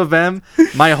for U of M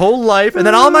my whole life, and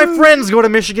then all my friends go to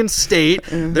Michigan State.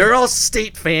 They're all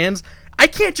State fans. I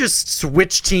can't just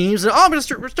switch teams. And, I'm going to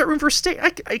start rooting for State. I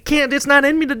can't. It's not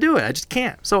in me to do it. I just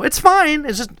can't. So it's fine.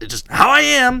 It's just how I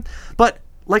am. But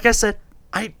like I said,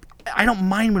 I don't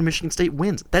mind when Michigan State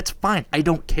wins. That's fine. I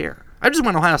don't care. I just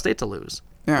want Ohio State to lose.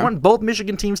 Yeah. I want both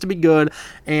Michigan teams to be good.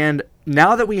 And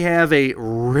now that we have a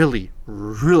really,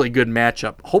 really good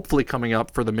matchup, hopefully coming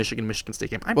up for the Michigan State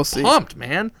game, I'm pumped,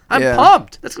 man. I'm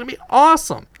pumped. That's going to be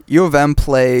awesome. U of M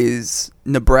plays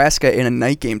Nebraska in a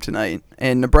night game tonight.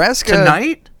 And Nebraska...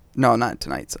 Tonight? No, not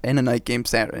tonight. In a night game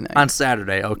Saturday night. On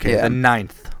Saturday, okay. Yeah. The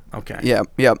 9th. Okay.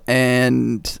 Yep.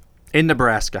 And... In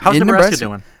Nebraska. How's Nebraska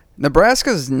doing?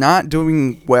 Nebraska's not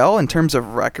doing well in terms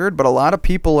of record, but a lot of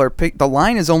people are the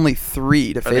line is only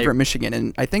 3 to favor Michigan,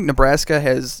 and I think Nebraska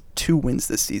has 2 wins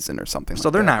this season or something.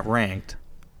 So they're not ranked.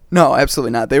 No,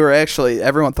 absolutely not. They were actually,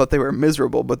 everyone thought they were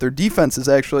miserable, but their defense is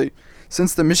actually,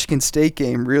 since the Michigan State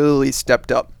game, really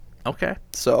stepped up. Okay.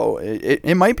 So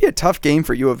it might be a tough game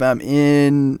for U of M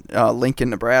in Lincoln,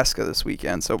 Nebraska this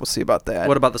weekend. So we'll see about that.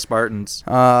 What about the Spartans?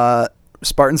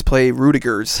 Spartans play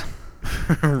Rutgers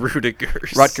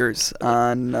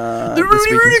on this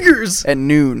weekend at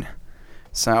noon.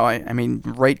 So I mean,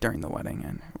 right during the wedding,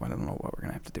 and I don't know what we're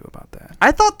gonna have to do about that.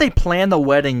 I thought they planned the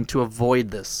wedding to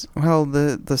avoid this. Well,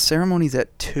 the ceremony's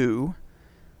at 2.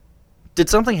 Did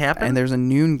something happen? And there's a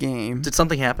noon game. Did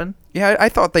something happen? Yeah, I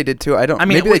thought they did too.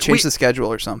 Maybe they changed the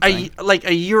schedule or something. Like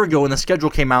a year ago when the schedule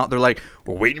came out, they're like,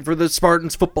 we're waiting for the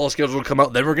Spartans football schedule to come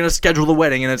out, then we're going to schedule the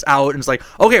wedding, and it's out, and it's like,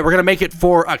 okay, we're going to make it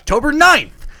for October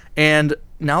 9th. And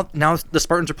now the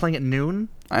Spartans are playing at noon?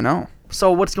 I know.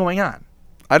 So what's going on?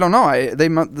 I don't know.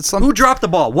 Who dropped the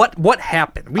ball? What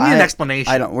happened? We need an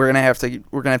explanation. I don't. We're gonna have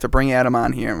to bring Adam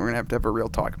on here, and we're gonna have a real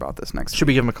talk about this next. Should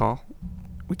we give him a call?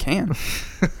 We can.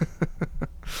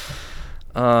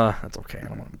 That's okay. I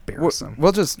don't want to embarrass him.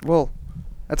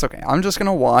 That's okay. I'm just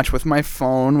gonna watch with my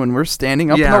phone when we're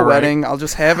standing up in the wedding. I'll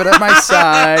just have it at my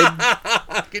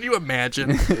side. Can you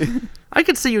imagine? I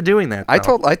could see you doing that. Though.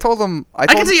 I told him. I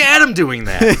can see Adam doing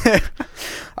that.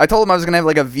 I told him I was gonna have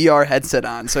like a VR headset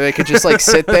on, so I could just like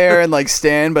sit there and like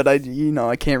stand, but I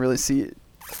can't really see it.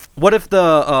 What if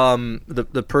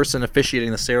the person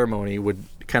officiating the ceremony would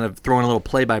kind of throw in a little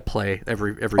play-by-play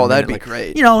every minute? Oh, that'd be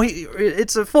great.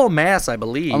 It's a full mass, I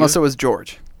believe. Unless it was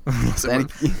George.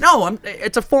 No,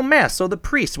 it's a full mass, so the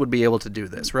priest would be able to do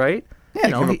this, right? Yeah,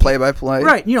 give a play-by-play.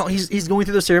 Right. He's going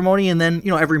through the ceremony, and then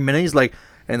every minute he's like,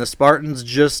 and the Spartans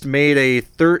just made a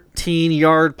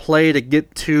 13-yard play to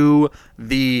get to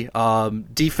the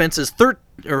defense's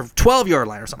 12-yard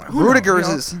line or something.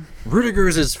 Rutgers'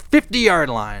 50-yard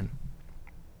line.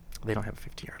 They don't have a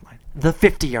 50-yard line. The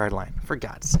 50-yard line, for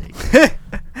God's sake.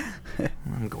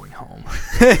 I'm going home.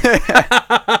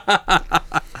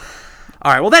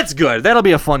 All right, well, that's good. That'll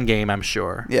be a fun game, I'm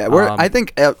sure. Yeah, I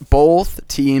think both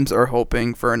teams are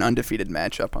hoping for an undefeated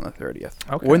matchup on the 30th.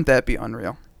 Okay. Wouldn't that be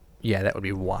unreal? Yeah, that would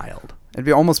be wild. It'd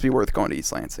almost be worth going to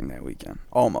East Lansing that weekend.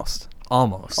 Almost.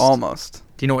 Do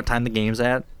you know what time the game's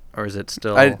at? Or is it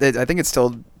still... I think it's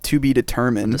still to be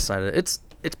determined. Decided. It's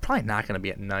probably not going to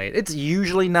be at night. It's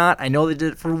usually not. I know they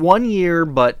did it for 1 year,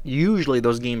 but usually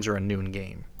those games are a noon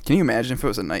game. Can you imagine if it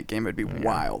was a night game? It'd be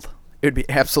wild. It would be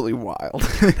absolutely wild.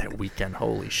 That weekend,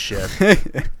 holy shit.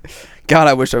 God,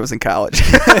 I wish I was in college.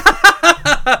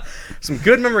 Some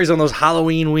good memories on those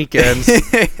Halloween weekends,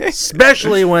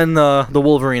 especially when the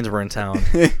Wolverines were in town.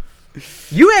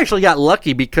 You actually got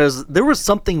lucky because there was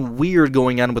something weird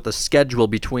going on with the schedule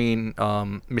between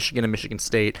Michigan and Michigan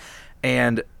State.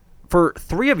 And for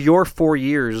 3 of your 4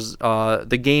 years,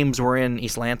 the games were in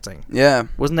East Lansing. Yeah.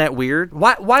 Wasn't that weird?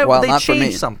 Why would they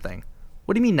change something?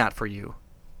 What do you mean not for you?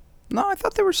 No, I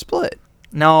thought they were split.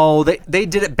 No, they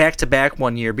did it back to back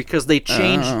 1 year because they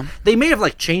changed. They may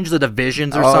have changed the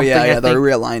divisions or something. Oh yeah, the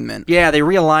realignment. Yeah, they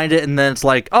realigned it, and then it's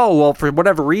like, oh well, for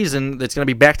whatever reason, it's going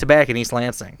to be back to back in East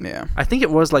Lansing. Yeah, I think it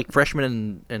was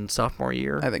freshman and sophomore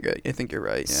year. I think you're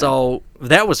right. Yeah. So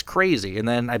that was crazy, and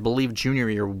then I believe junior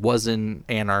year was in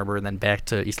Ann Arbor, and then back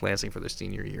to East Lansing for their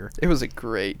senior year. It was a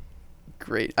great.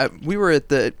 We were at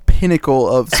the pinnacle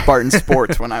of Spartan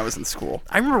sports when I was in school.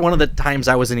 I remember one of the times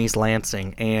I was in East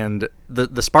Lansing, and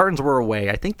the Spartans were away.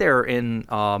 I think they were in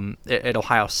at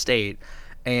Ohio State,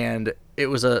 and it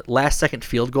was a last-second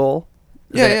field goal.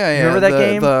 Yeah. Remember that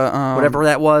game? Whatever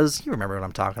that was. You remember what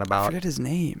I'm talking about. I forget his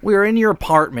name. We were in your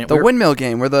apartment. The windmill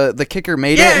game where the kicker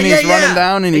made it and he's running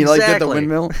down and he did the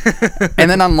windmill. And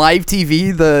then on live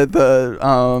TV,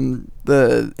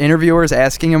 the interviewers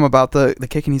asking him about the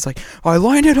kick, and he's like, I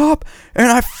lined it up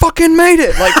and I fucking made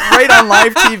it, like right on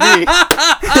live TV.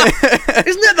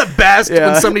 Isn't that the best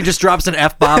when somebody just drops an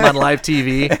F-bomb on live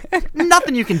TV?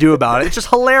 Nothing you can do about it. It's just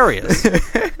hilarious.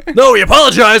 No, he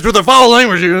apologized for the foul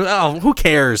language. Oh, who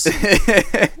cares?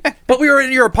 But we were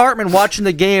in your apartment watching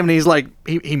the game, and he's like,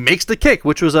 he makes the kick,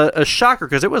 which was a shocker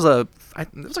because it was like a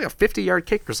 50-yard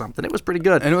kick or something. It was pretty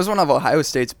good. And it was one of Ohio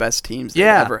State's best teams they've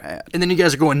ever had. And then you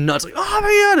guys are going nuts, like, oh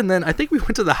my God. And then I think we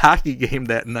went to the hockey game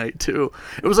that night too.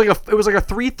 It was like a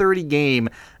 3:30 game,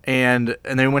 and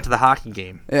then we went to the hockey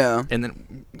game. Yeah. And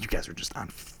then you guys were just on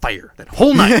fire that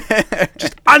whole night.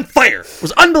 Just on fire. It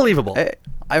was unbelievable. Hey,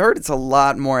 I heard it's a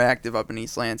lot more active up in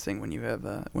East Lansing when you have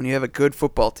a good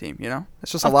football team. You know,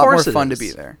 it's just a lot more fun to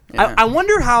be there. Yeah. I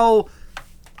wonder how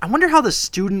the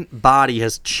student body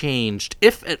has changed,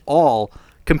 if at all,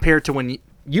 compared to when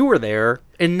you were there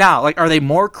and now. Like, are they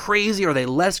more crazy? Are they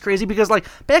less crazy? Because like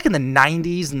back in the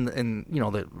 90s and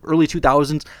the early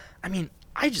 2000s, I mean,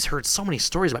 I just heard so many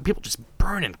stories about people just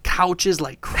burning couches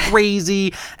like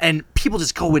crazy and people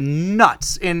just going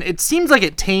nuts. And it seems like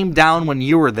it tamed down when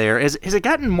you were there. Has it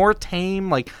gotten more tame?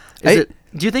 Like, do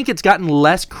you think it's gotten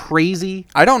less crazy?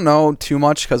 I don't know too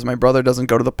much because my brother doesn't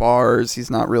go to the bars.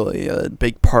 He's not really a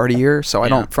big partier. So I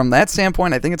don't, from that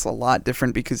standpoint, I think it's a lot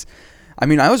different because, I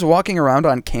mean, I was walking around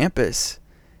on campus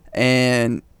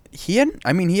and he had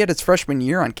his freshman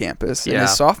year on campus, and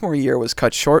his sophomore year was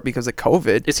cut short because of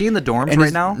COVID. Is he in the dorms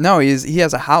right now? No, he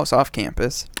has a house off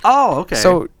campus. Oh, okay.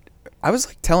 So I was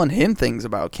like telling him things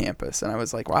about campus, and I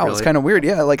was like, wow, it's kind of weird.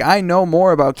 Yeah, like I know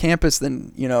more about campus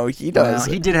than he does.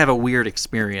 Well, he did have a weird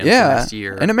experience last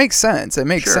year. And it makes sense. It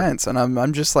makes sense. And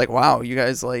I'm just like, wow, you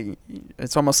guys, like,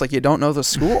 it's almost like you don't know the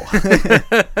school.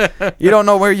 You don't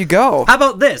know where you go. How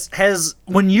about this?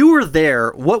 When you were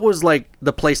there, what was like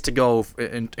the place to go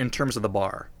in terms of the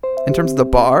bar? In terms of the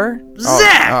bar?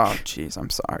 Zach! Oh, jeez,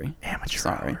 I'm sorry. Amateur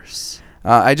hours.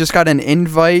 I just got an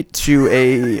invite to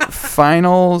a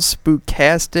final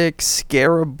spookastic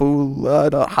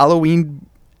Scarabula Halloween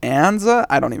Anza.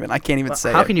 I can't even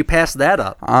say it. How can you pass that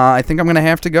up? I think I'm going to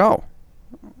have to go.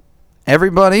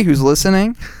 Everybody who's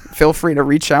listening, feel free to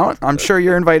reach out. I'm sure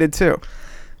you're invited too.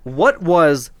 What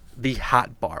was the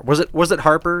hot bar? Was it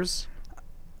Harper's?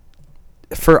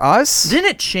 For us?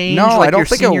 Didn't it change? No, like I don't your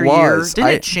think senior it was. Year?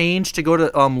 Didn't it change to go to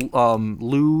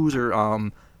Lou's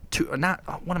or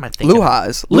what am I thinking?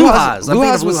 Luhas.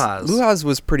 Luhas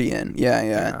was pretty in.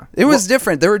 Yeah. It was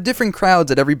different. There were different crowds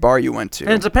at every bar you went to.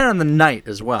 And it depended on the night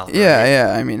as well. Right?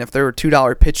 Yeah. I mean, if there were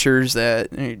 $2 pitchers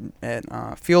at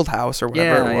Fieldhouse or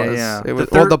whatever it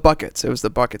was, the buckets. It was the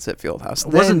buckets at Fieldhouse.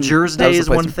 Wasn't Jersey Days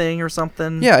one thing or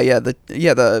something? Yeah. The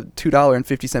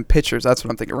 $2.50 pitchers. That's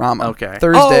what I'm thinking. Rama. Okay.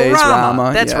 Thursdays,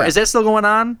 Rama. That's right. Is that still going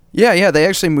on? Yeah. They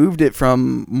actually moved it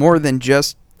from more than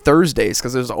just Thursdays,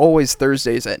 because there's always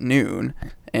Thursdays at noon,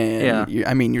 and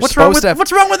you're supposed to have.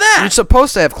 What's wrong with that? You're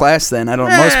supposed to have class then. I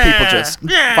don't know. Most people just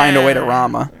find a way to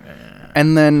Rama,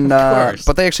 and then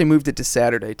but they actually moved it to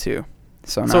Saturday too.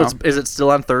 So is it still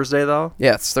on Thursday though?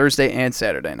 Yeah, it's Thursday and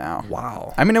Saturday now.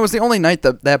 Wow. I mean, it was the only night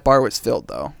that bar was filled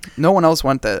though. No one else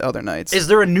went the other nights. Is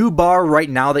there a new bar right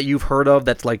now that you've heard of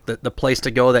that's like the place to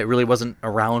go that really wasn't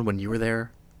around when you were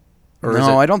there? Or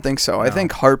no, I don't think so. No. I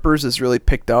think Harper's has really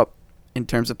picked up in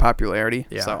terms of popularity.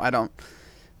 Yeah. So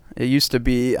it used to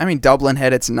be, I mean, Dublin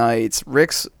had its nights.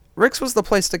 Rick's was the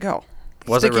place to go.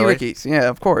 Was Sticky it really? Ricky's. Yeah,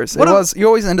 of course. You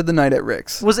always ended the night at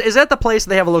Rick's. Is that the place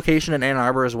they have a location in Ann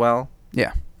Arbor as well?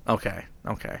 Yeah. Okay.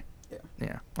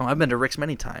 Yeah. Oh, I've been to Rick's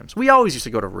many times. We always used to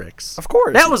go to Rick's. Of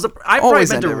course. I've probably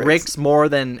been to Rick's more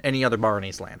than any other bar in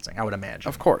East Lansing, I would imagine.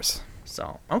 Of course.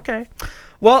 So, okay.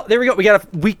 Well, there we go. We got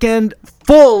a weekend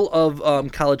full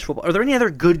of college football. Are there any other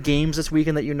good games this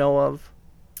weekend that you know of?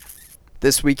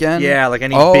 This weekend? Yeah, like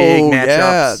any big matchups.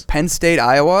 Yeah. Penn State,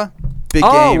 Iowa. Big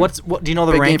game. What do you know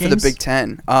the big rankings? Big game for the Big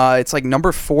Ten. It's like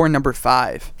number 4, number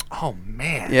 5. Oh,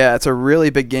 man. Yeah, it's a really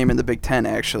big game in the Big Ten,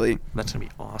 actually. That's going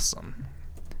to be awesome.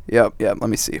 Yep. Let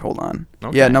me see. Hold on.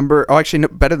 Okay. Yeah,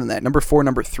 better than that. Number 4,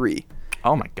 number 3.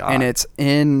 Oh, my God. And it's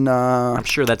in... I'm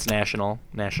sure that's national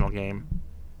game.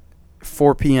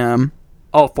 4 p.m.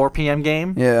 Oh, 4 p.m.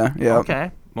 game? Yeah. Okay.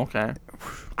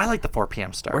 I like the 4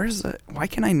 p.m. start. Why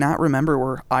can I not remember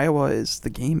where Iowa is?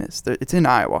 The game is. It's in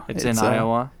Iowa. It's in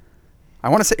Iowa. I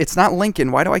want to say it's not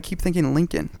Lincoln. Why do I keep thinking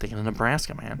Lincoln? Thinking of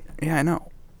Nebraska, man. Yeah, I know.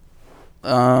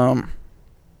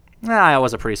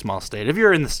 Iowa's a pretty small state. If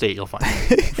you're in the state, you'll find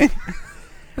it.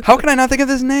 How can I not think of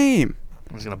his name?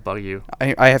 I was gonna bug you.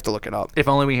 I have to look it up. If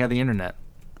only we had the internet.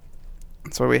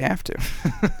 That's why we have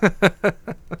to.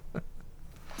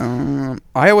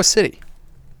 Iowa City.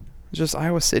 Just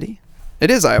Iowa City? It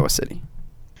is Iowa City.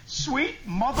 Sweet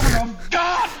mother of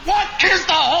God, what is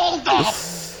the holdup?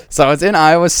 So it's in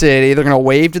Iowa City. They're going to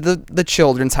wave to the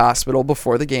Children's Hospital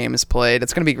before the game is played.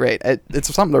 It's going to be great.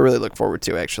 It's something to really look forward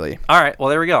to, actually. All right, well,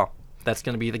 there we go. That's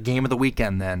going to be the game of the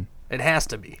weekend then. It has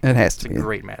to be. It has to be. It's a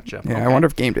great matchup. Yeah, Okay. I wonder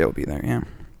if Game Day will be there, yeah.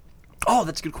 Oh,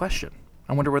 that's a good question.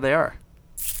 I wonder where they are.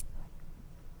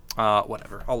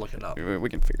 Whatever. I'll look it up. We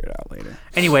can figure it out later.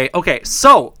 Anyway, okay.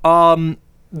 So,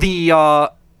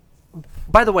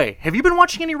 by the way, have you been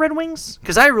watching any Red Wings?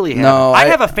 Because I really haven't. No, I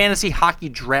have a fantasy hockey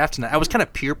draft tonight. I was kind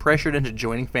of peer pressured into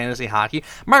joining fantasy hockey.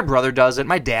 My brother does it.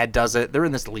 My dad does it. They're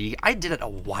in this league. I did it a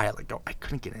while ago. I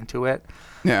couldn't get into it.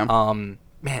 Yeah.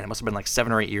 Man, it must have been like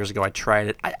 7 or 8 years ago I tried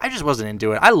it. I just wasn't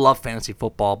into it. I love fantasy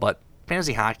football, but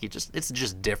fantasy hockey, it's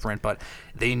just different. But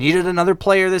they needed another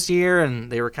player this year,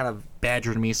 and they were kind of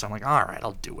badgering me, so I'm like, all right,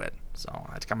 I'll do it. So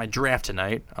I got my draft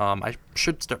tonight. I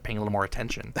should start paying a little more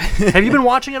attention. Have you been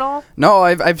watching it all? No,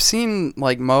 I've seen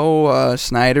like Mo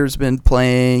Snyder's been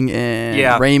playing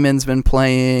and Raymond's been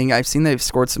playing. I've seen they've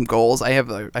scored some goals. I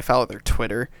follow their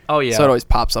Twitter. Oh yeah. So it always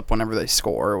pops up whenever they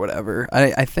score or whatever.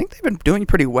 I think they've been doing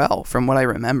pretty well from what I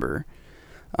remember.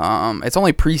 It's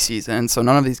only preseason, so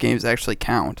none of these games actually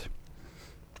count.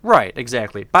 Right,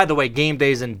 exactly. By the way, game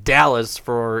day's in Dallas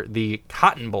for the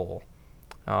Cotton Bowl.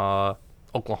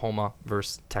 Oklahoma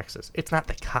versus Texas. It's not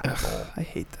the Cotton Bowl. I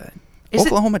hate that. Is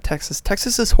Oklahoma, Texas.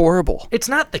 Texas is horrible. It's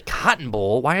not the Cotton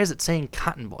Bowl. Why is it saying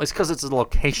Cotton Bowl? It's because it's the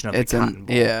location of the Cotton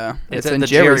Bowl. Yeah. It's in at the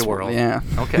Jerry's Jerry World. Yeah.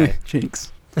 Okay.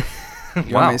 Jinx.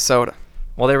 Wow. Minnesota.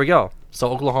 Well, there we go. So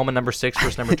Oklahoma number 6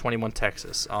 versus number 21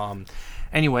 Texas.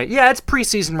 Anyway, yeah, it's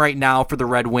preseason right now for the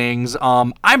Red Wings.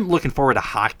 I'm looking forward to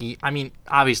hockey. I mean,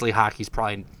 obviously hockey's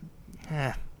probably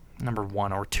number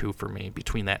 1 or 2 for me.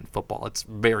 Between that and football, it's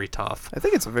very tough. I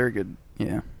think it's a very good.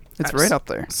 Yeah, it's right up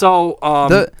there. So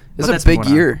it's a big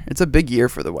year. It's a big year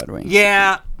for the Red Wings.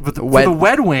 Yeah, for the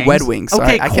Red Wings. Red Wings.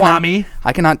 Okay, Kwame.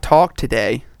 I cannot talk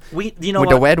today. With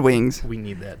the Red Wings. We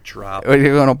need that drop.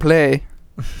 We're gonna play.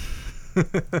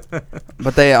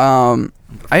 But they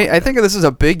I think this is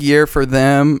a big year for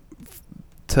them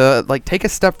to like take a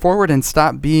step forward and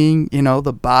stop being,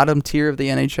 the bottom tier of the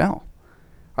NHL.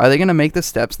 Are they going to make the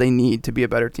steps they need to be a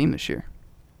better team this year?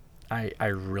 I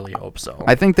really hope so.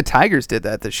 I think the Tigers did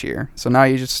that this year. So now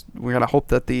we got to hope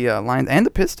that the Lions and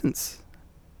the Pistons.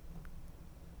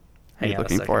 Hang on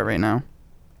looking for it right now.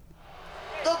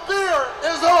 The beer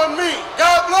is on me.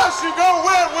 God bless you. Go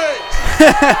Red Wings.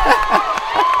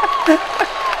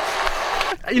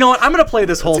 You know what? I'm going to play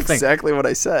this whole thing. Exactly what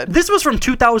I said. This was from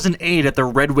 2008 at the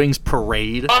Red Wings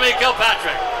parade. Kwame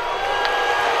Kilpatrick.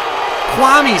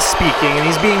 Kwame's speaking, and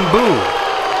he's being booed.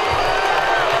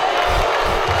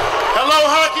 Hello,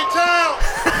 Hockey Town.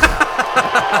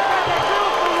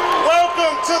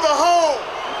 Welcome to the home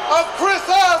of Chris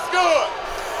Osgood.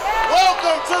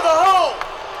 Welcome to the home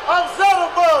of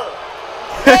Zetterberg.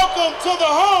 Welcome to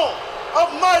the home of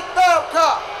Mike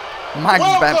Babcock.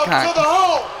 Welcome to the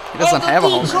home he doesn't of the have a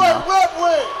home Detroit right now. Red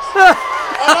Wings.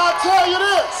 And I'll tell you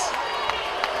this,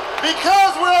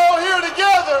 because we're all here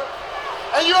together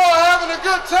and you're all having a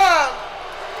good time,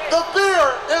 the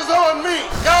beer is on me.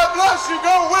 God bless you.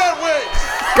 Go Red Wings.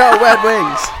 Go Red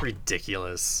Wings.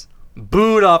 Ridiculous.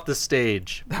 Booed off the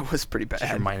stage. That was pretty bad.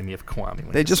 Just reminded me of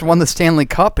Kwame. They just won the Stanley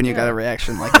Cup and you got a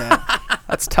reaction like that.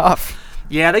 That's tough.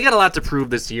 Yeah, they got a lot to prove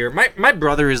this year. My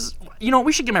brother is...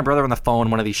 we should get my brother on the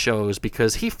phone one of these shows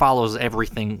because he follows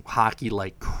everything hockey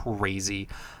like crazy.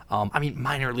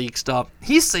 Minor league stuff.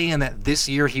 He's saying that this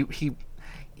year he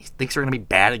thinks they're going to be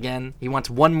bad again. He wants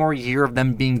one more year of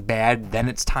them being bad, then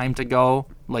it's time to go,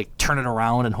 turn it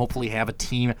around and hopefully have a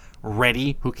team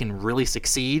ready who can really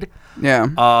succeed.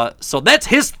 Yeah. So that's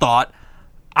his thought.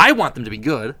 I want them to be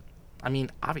good.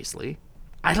 Obviously.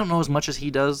 I don't know as much as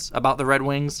he does about the Red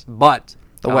Wings, but...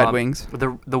 The Red Wings.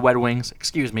 The Red Wings,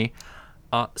 excuse me.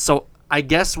 So I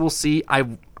guess we'll see. I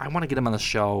want to get him on the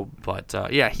show, but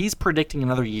he's predicting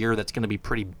another year that's going to be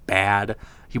pretty bad.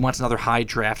 He wants another high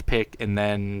draft pick, and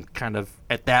then kind of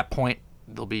at that point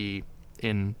they'll be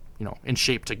in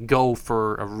shape to go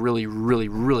for a really, really,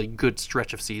 really good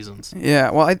stretch of seasons.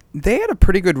 Yeah, well, they had a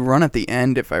pretty good run at the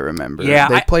end, if I remember. Yeah,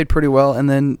 they played pretty well,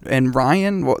 and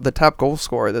Ryan, the top goal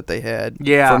scorer that they had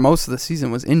for most of the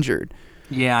season, was injured.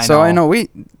 Yeah, I know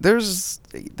there's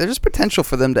potential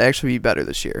for them to actually be better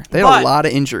this year. They had a lot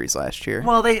of injuries last year.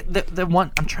 Well, the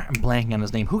one I'm blanking on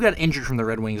his name. Who got injured from the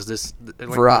Red Wings?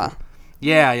 Vra.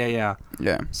 Yeah.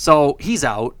 So he's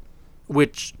out,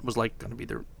 which was going to be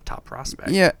their top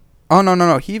prospect. Yeah. Oh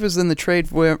no. He was in the trade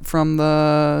from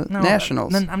the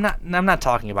Nationals. I'm not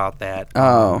talking about that.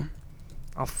 Oh.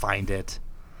 I'll find it.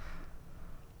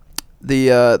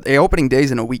 The opening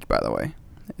day's in a week, by the way.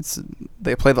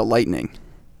 They play the Lightning.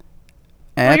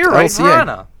 Oh, you're right,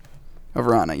 Verona.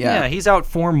 Verona, yeah. Yeah, he's out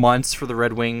 4 months for the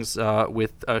Red Wings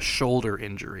with a shoulder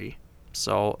injury.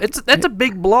 So that's a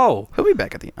big blow. He'll be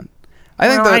back at the end. I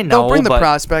think they'll bring the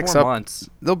prospects 4 up. months.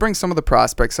 They'll bring some of the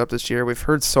prospects up this year. We've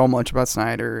heard so much about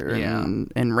Snyder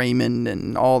and Raymond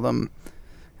and all of them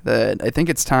that I think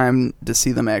it's time to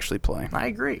see them actually play. I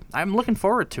agree. I'm looking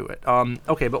forward to it.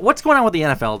 Okay, but what's going on with the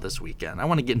NFL this weekend? I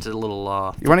want to get into a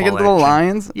little. You want to get into the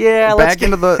Lions? Yeah,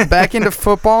 back into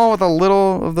football with a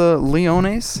little of the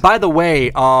Leones. By the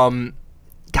way,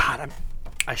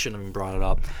 I shouldn't have even brought it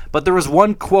up, but there was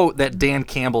one quote that Dan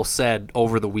Campbell said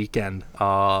over the weekend.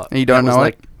 You don't know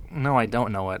it? No, I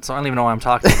don't know it, so I don't even know why I'm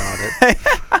talking about it.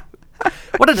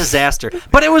 What a disaster.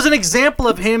 But it was an example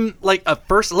of him, like a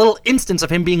first little instance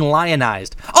of him being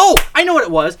lionized. Oh, I know what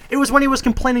it was. It was when he was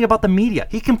complaining about the media.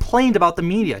 He complained about the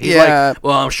media. He's like,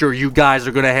 well, I'm sure you guys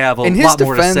are going to have a lot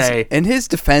more to say. In his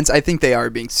defense, I think they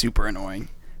are being super annoying.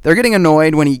 They're getting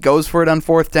annoyed when he goes for it on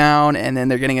 4th down, and then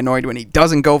they're getting annoyed when he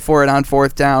doesn't go for it on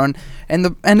 4th down. And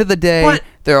the end of the day,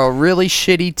 they're a really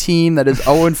shitty team that is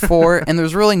 0-4, and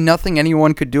there's really nothing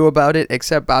anyone could do about it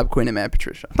except Bob Quinn and Matt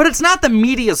Patricia. But it's not the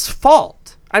media's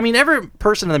fault. I mean, every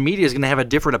person in the media is going to have a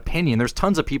different opinion. There's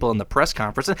tons of people in the press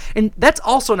conference, and that's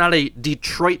also not a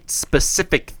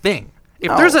Detroit-specific thing.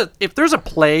 If there's a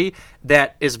play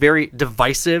that is very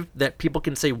divisive that people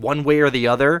can say one way or the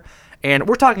other. And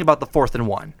we're talking about the 4th and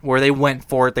 1, where they went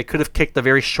for it. They could have kicked the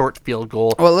very short field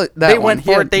goal. Well, look, they went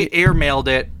for it. They airmailed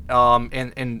it,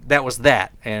 and that was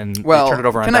that. And they turned it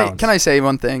over on downs. Can I say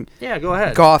one thing? Yeah, go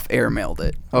ahead. Goff airmailed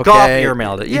it. Okay? Goff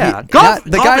airmailed it. Yeah, Goff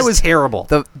was terrible.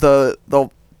 The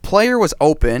player was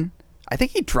open. I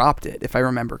think he dropped it, if I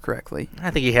remember correctly.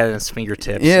 I think he had it in his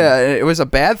fingertips. Yeah, it was a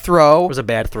bad throw. It was a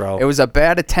bad throw. It was a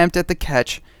bad attempt at the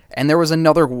catch. And there was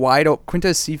another wide open.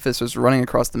 Quintez Cephas was running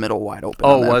across the middle wide open.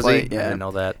 Oh, was he? Yeah. I didn't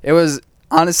know that. It was,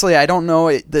 honestly, I don't know.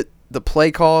 The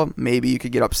play call, maybe you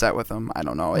could get upset with him. I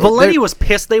don't know. Valenti was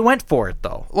pissed they went for it,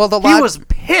 though. Well, he was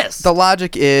pissed. The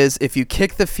logic is if you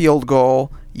kick the field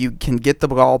goal, you can get the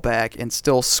ball back and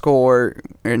still score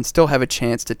and still have a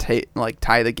chance to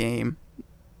tie the game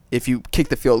if you kick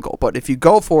the field goal. But if you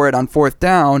go for it on 4th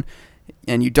down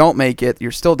and you don't make it,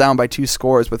 you're still down by 2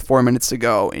 scores with 4 minutes to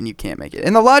go, and you can't make it.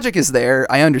 And the logic is there.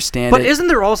 I understand But isn't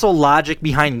there also logic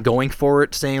behind going for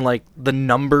it, saying, like, the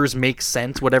numbers make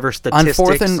sense, whatever statistics?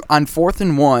 On 4th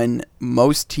and 1,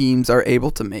 most teams are able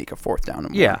to make a 4th down and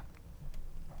 1. Yeah.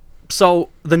 So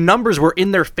the numbers were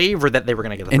in their favor that they were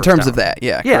going to get the first down. In terms of that,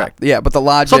 yeah, correct. Yeah, but the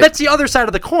logic... So that's the other side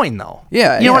of the coin, though.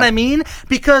 Yeah, You know what I mean?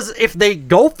 Because if they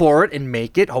go for it and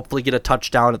make it, hopefully get a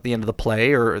touchdown at the end of the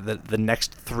play or the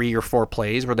next 3 or 4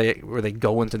 plays where they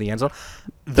go into the end zone,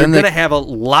 they're going to have a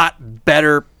lot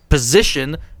better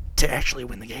position to actually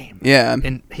win the game. Yeah.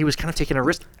 And he was kind of taking a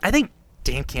risk. I think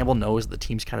Dan Campbell knows the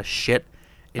team's kind of shit,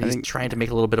 and he's trying to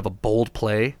make a little bit of a bold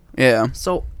play. Yeah.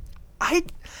 So I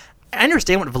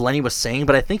understand what Valenti was saying,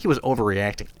 but I think he was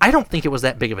overreacting. I don't think it was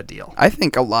that big of a deal. I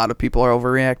think a lot of people are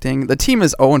overreacting. The team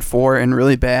is 0-4 and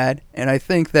really bad, and I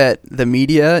think that the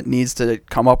media needs to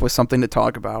come up with something to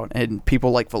talk about, and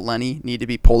people like Valenti need to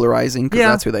be polarizing because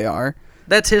that's who they are.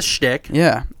 That's his shtick.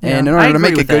 Yeah, and in order to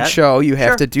make a good show, you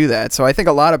have to do that. So I think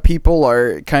a lot of people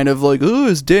are kind of like, "Oh,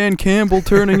 is Dan Campbell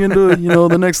turning into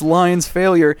the next Lions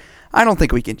failure?" I don't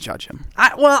think we can judge him.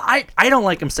 I don't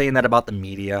like him saying that about the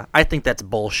media. I think that's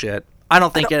bullshit. I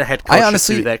don't think a head coach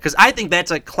should do that because I think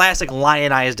that's a classic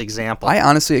lionized example. I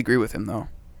honestly agree with him, though.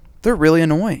 They're really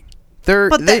annoying.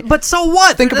 But so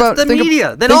what? That's the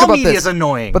media. Then all media is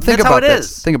annoying. But that's how it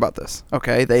is. Think about this.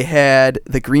 Okay, they had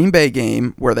the Green Bay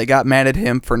game where they got mad at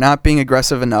him for not being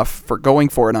aggressive enough for going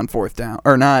for it on 4th down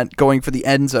or not going for the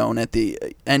end zone at the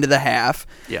end of the half.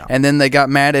 Yeah. And then they got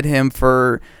mad at him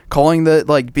for calling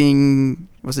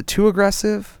was it too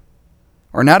aggressive?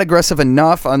 Or not aggressive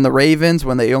enough on the Ravens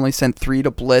when they only sent 3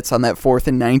 to blitz on that 4th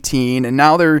and 19, and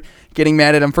now they're getting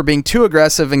mad at him for being too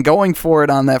aggressive and going for it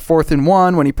on that 4th and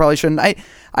 1 when he probably shouldn't.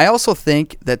 I also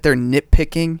think that they're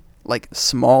nitpicking like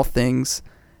small things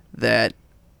that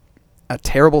a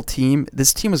terrible team.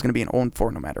 This team was going to be an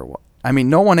 0-4 no matter what. I mean,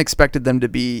 no one expected them to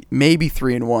be maybe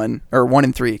 3-1 or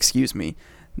 1-3. Excuse me.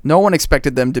 No one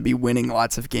expected them to be winning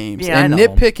lots of games, and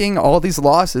nitpicking all these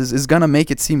losses is going to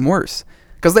make it seem worse.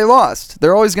 Because they lost.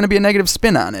 They're always going to be a negative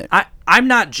spin on it. I'm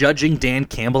not judging Dan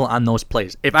Campbell on those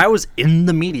plays. If I was in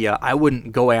the media, I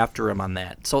wouldn't go after him on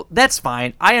that. So that's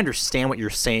fine. I understand what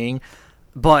you're saying,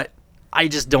 but I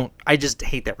just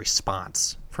hate that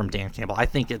response. from Dan Campbell. I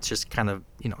think it's just kind of,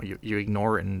 you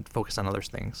ignore it and focus on other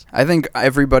things. I think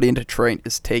everybody in Detroit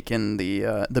is taking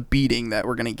the beating that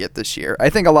we're going to get this year. I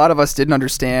think a lot of us didn't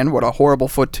understand what a horrible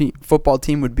football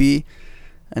team would be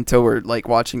until we're like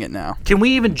watching it now. Can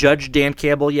we even judge Dan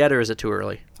Campbell yet, or is it too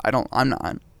early? I'm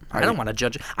not. I don't want to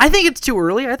judge it. I think it's too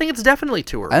early. I think it's definitely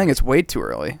too early. I think it's way too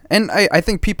early. And I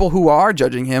think people who are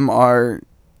judging him are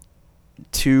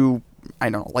too, I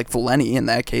don't know, like Valeni in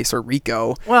that case, or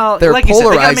Rico. Well, they're like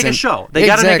polarizing. You said, they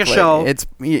got to make a show. They got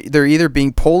to make a show. They're either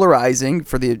being polarizing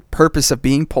for the purpose of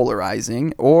being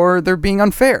polarizing, or they're being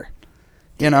unfair.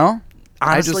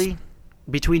 Honestly,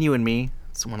 between you and me,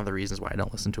 it's one of the reasons why I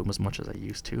don't listen to him as much as I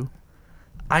used to.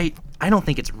 I don't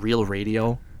think it's real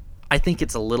radio. I think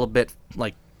it's a little bit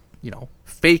like,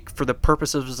 fake for the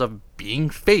purposes of being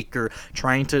fake, or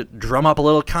trying to drum up a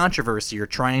little controversy, or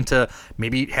trying to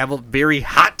maybe have a very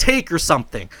hot take or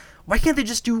something. Why can't they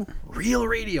just do real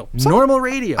radio, normal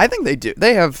radio? I think they do.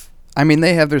 They have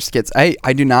their skits.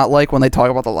 I do not like when they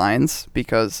talk about the Lions,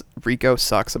 because Rico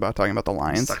sucks about talking about the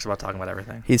Lions. He sucks about talking about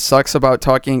everything. He sucks about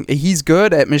talking. He's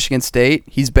good at Michigan State.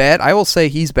 He's bad. I will say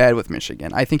he's bad with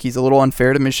Michigan. I think he's a little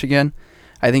unfair to Michigan.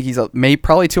 I think he's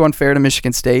probably too unfair to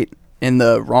Michigan State, in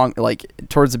the wrong, like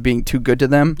towards being too good to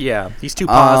them. Yeah, he's too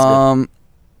positive.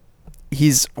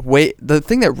 The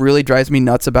thing that really drives me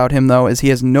nuts about him, though, is he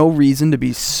has no reason to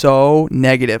be so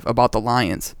negative about the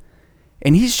Lions.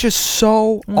 And he's just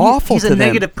so awful to them. He's a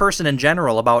negative person in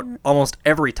general about almost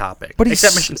every topic,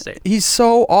 except Michigan State. He's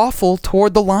so awful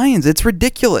toward the Lions. It's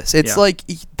ridiculous. It's like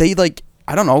they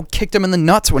I don't know, kicked him in the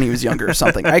nuts when he was younger or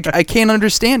something. I can't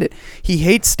understand it. He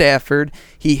hates Stafford.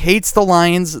 He hates the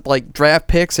Lions, like, draft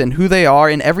picks and who they are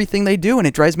and everything they do, and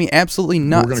it drives me absolutely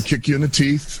nuts. We're going to kick you in the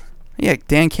teeth. Yeah,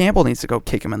 Dan Campbell needs to go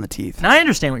kick him in the teeth. Now, I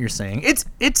understand what you're saying. It's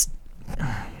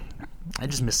I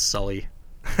just miss Sully.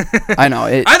 I know.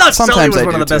 I thought Sully was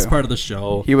one of the best part of the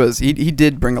show. He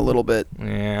did bring a little bit.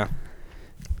 Yeah.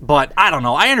 But I don't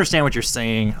know. I understand what you're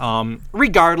saying.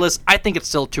 Regardless, I think it's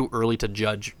still too early to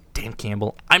judge Dan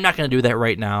Campbell. I'm not going to do that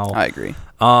right now. I agree.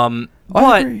 I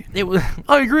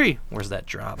agree. Where's that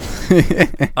drop?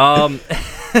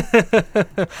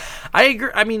 I agree.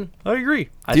 I agree.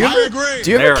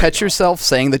 Do you ever catch yourself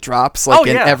saying the drops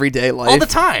in everyday life? All the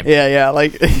time. Yeah,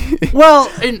 like.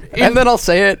 Well, and then I'll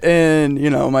say it,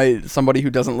 and somebody who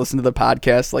doesn't listen to the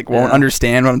podcast won't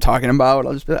understand what I'm talking about.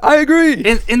 I'll just be like, I agree.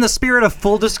 In the spirit of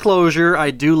full disclosure, I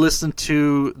do listen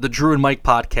to the Drew and Mike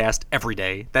podcast every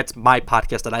day. That's my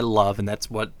podcast that I love, and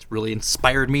that's what really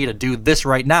inspired me to do this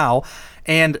right now.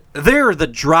 And they're the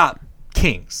drop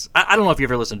kings. I don't know if you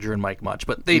ever listened to Drew and Mike much,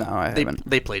 but they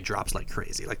play drops like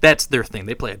crazy. Like, that's their thing.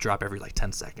 They play a drop every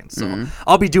 10 seconds. So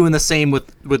I'll be doing the same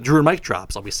with Drew and Mike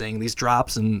drops. I'll be saying these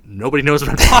drops and nobody knows what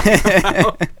I'm talking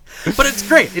about. But it's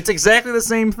great. It's exactly the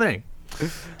same thing.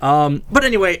 But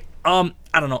anyway, I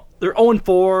don't know. They're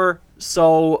 0-4.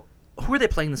 So who are they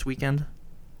playing this weekend?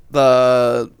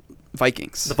 The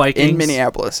Vikings. The Vikings in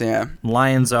Minneapolis. Yeah.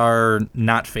 Lions are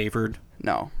not favored.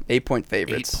 No, 8-point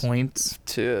favorites. 8 points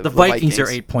to the Vikings are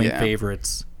 8-point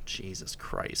favorites. Jesus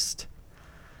Christ!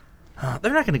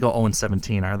 They're not going to go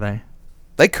 0-17, are they?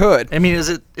 They could. I mean, is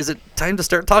it time to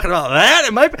start talking about that?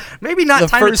 It might maybe not the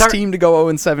time first team to go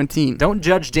 0-17. Don't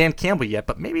judge Dan Campbell yet,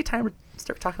 but maybe time to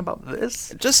start talking about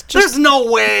this. Just there's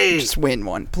no way. Just win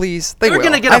one, please. They're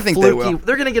going to get a fluky.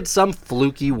 They're going to get some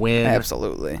fluky win.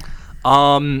 Absolutely.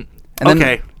 And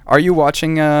okay. Are you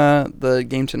watching the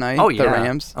game tonight? Oh, yeah. The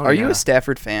Rams? Are you a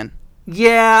Stafford fan?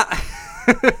 Yeah.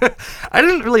 I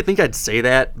didn't really think I'd say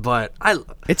that, but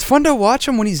it's fun to watch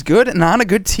him when he's good and on a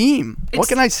good team. What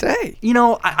can I say?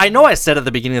 I know I said at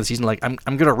the beginning of the season, I'm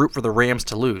going to root for the Rams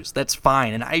to lose. That's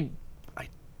fine, and I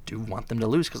do want them to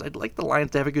lose because I'd like the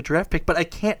Lions to have a good draft pick, but I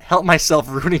can't help myself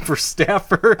rooting for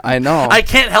Stafford. I know. I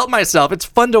can't help myself. It's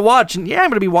fun to watch, and I'm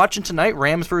going to be watching tonight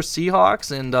Rams versus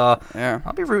Seahawks, and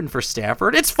I'll be rooting for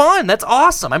Stafford. It's fun. That's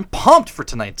awesome. I'm pumped for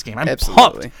tonight's game. I'm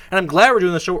pumped, and I'm glad we're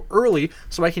doing the show early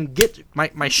so I can get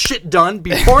my shit done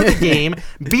before the game,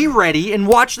 be ready, and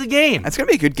watch the game. That's going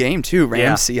to be a good game, too.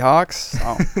 Rams, Seahawks.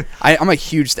 Oh. I'm a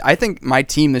huge... I think my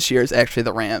team this year is actually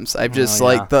the Rams. I've just,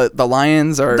 the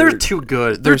Lions are... They're too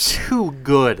good. They're too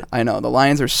good. I know. The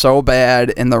Lions are so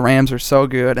bad, and the Rams are so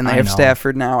good, and they have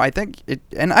Stafford now. I think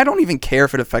and I don't even care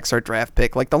if it affects our draft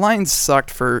pick. Like, the Lions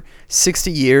sucked for 60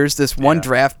 years. This one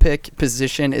draft pick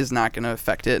position is not going to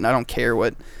affect it, and I don't care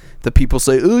what the people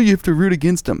say. Oh, you have to root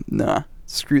against them. Nah,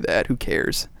 screw that. Who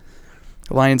cares?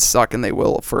 The Lions suck, and they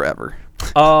will forever.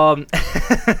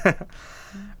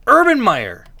 Urban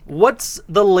Meyer. What's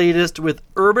the latest with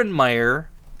Urban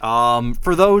Meyer?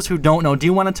 For those who don't know, do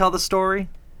you want to tell the story?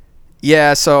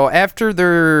 Yeah, so after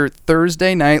their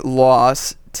Thursday night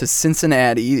loss to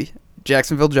Cincinnati,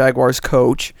 Jacksonville Jaguars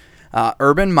coach,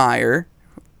 Urban Meyer,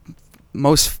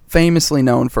 most famously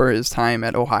known for his time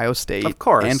at Ohio State Of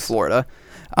course. and Florida,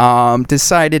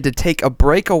 decided to take a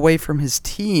break away from his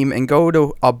team and go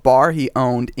to a bar he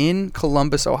owned in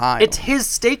Columbus, Ohio. It's his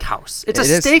steakhouse. It's a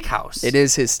steakhouse. It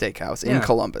is his steakhouse in Yeah.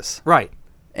 Columbus. Right.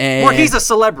 And Where he's a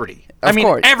celebrity. Of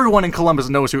course. Everyone in Columbus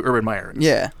knows who Urban Meyer is.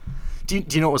 Yeah. Do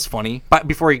you know what was funny? But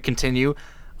before you continue,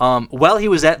 while he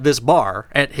was at this bar,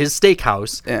 at his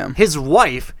steakhouse, his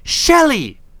wife,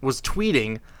 Shelly, was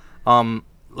tweeting, I'm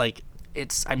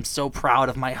so proud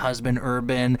of my husband,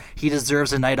 Urban. He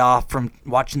deserves a night off from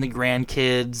watching the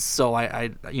grandkids, so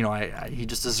he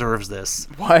just deserves this.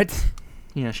 What?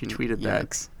 Yeah, she tweeted that.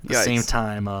 Yikes. At the same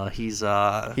time, he's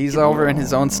over in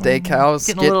his own steakhouse,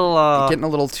 getting a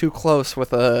little too close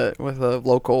with a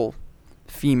local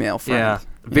female friend. Yeah,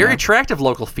 very attractive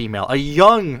local female, a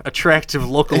young, attractive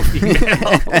local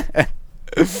female.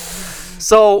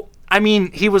 So, I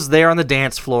mean, he was there on the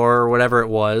dance floor or whatever it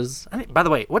was. By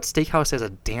the way, what steakhouse has a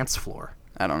dance floor?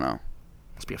 I don't know.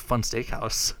 Must be a fun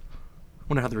steakhouse.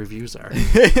 Wonder how the reviews are.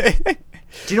 Do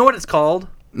you know what it's called?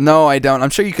 No, I don't. I'm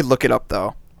sure you could look it up,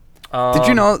 though. Did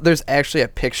you Um, know there's actually a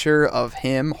picture of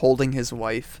him holding his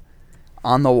wife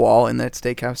on the wall in that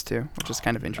steakhouse, too, which is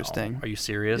kind of interesting. Are you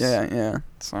serious? Yeah.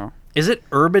 So Is it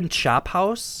Urban Chop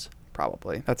House?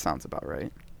 probably. That sounds about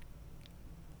right.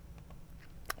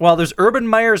 Well, there's Urban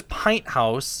Meyer's Pint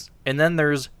House, and then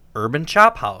there's Urban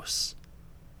Chop House.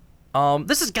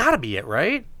 This has got to be it,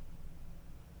 right?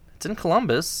 It's in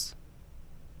Columbus.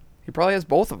 He probably has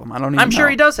both of them. I don't even know. I'm sure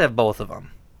he does have both of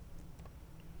them.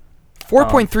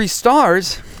 4.3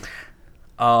 stars.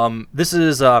 This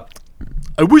is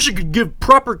I wish I could give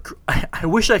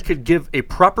a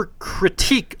proper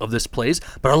critique of this place,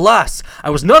 but alas,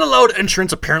 I was not allowed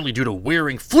entrance apparently due to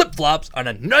wearing flip-flops on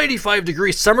a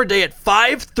 95-degree summer day at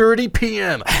 5:30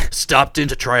 p.m. Stopped in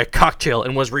to try a cocktail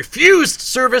and was refused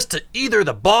service to either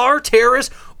the bar, terrace,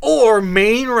 or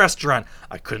main restaurant.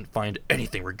 I couldn't find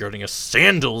anything regarding a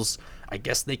sandals. I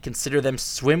guess they consider them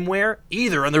swimwear,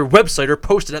 either on their website or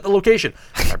posted at the location.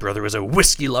 My brother is a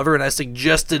whiskey lover, and I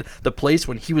suggested the place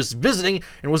when he was visiting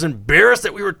and was embarrassed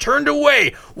that we were turned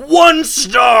away. 1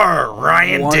 star,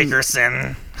 Ryan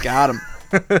Dickerson. Got him.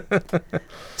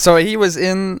 So he was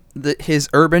in his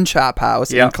Urban Chop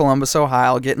House in Columbus,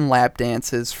 Ohio, getting lap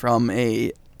dances from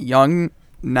a young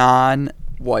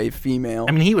non-wife female.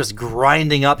 I mean, he was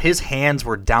grinding up. His hands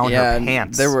were down her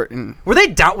pants. They were. Were they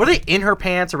down? Were they in her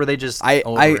pants, or were they just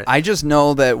over it? I just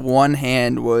know that one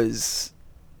hand was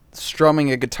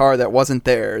strumming a guitar that wasn't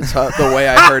there. Is the way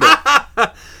I heard it.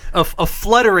 A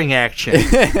fluttering action.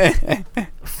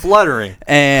 Fluttering.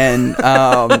 And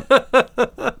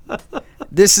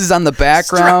this is on the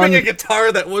background. Strumming a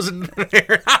guitar that wasn't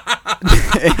there.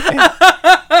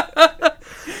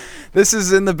 This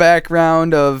is in the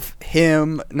background of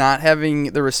him not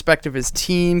having the respect of his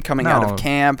team coming out of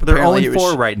camp. They're Apparently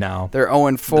 0-4 right now. They're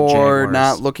 0-4,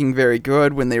 not looking very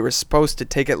good when they were supposed to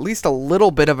take at least a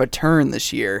little bit of a turn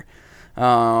this year.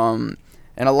 And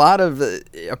a lot of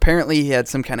apparently he had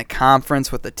some kind of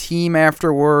conference with the team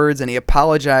afterwards, and he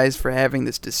apologized for having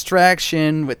this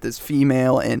distraction with this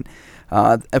female. And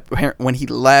when he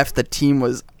left, the team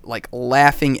was like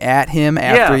laughing at him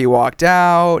after he walked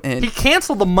out. And he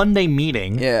canceled the Monday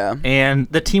meeting. Yeah. And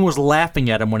the team was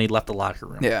laughing at him when he left the locker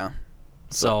room. Yeah.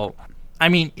 So, I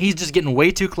mean, he's just getting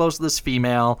way too close to this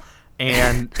female,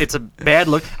 and it's a bad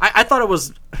look. I thought it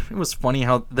was funny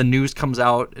how the news comes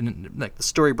out and like the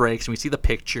story breaks and we see the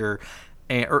picture,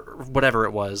 or whatever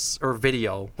it was, or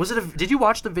video. Did you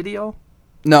watch the video?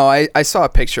 No, I saw a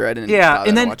picture. I didn't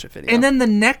bother to watch a video. And then the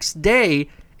next day,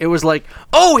 it was like,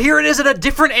 oh, here it is at a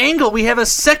different angle. We have a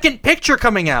second picture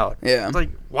coming out. Yeah. It's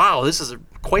like, wow, this is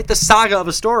quite the saga of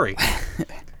a story.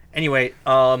 Anyway,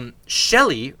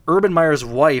 Shelly, Urban Meyer's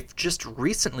wife, just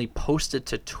recently posted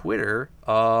to Twitter.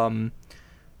 When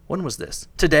was this?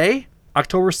 Today,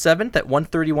 October 7th at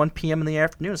 1:31 p.m. in the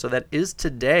afternoon. So that is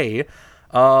today.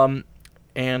 And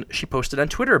she posted on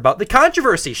Twitter about the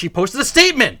controversy. She posted a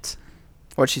statement.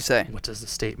 What'd she say? What does the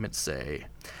statement say?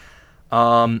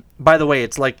 By the way,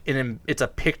 it's like it's a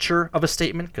picture of a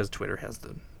statement because Twitter has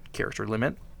the character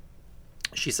limit.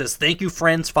 She says, "Thank you,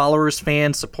 friends, followers,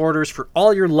 fans, supporters, for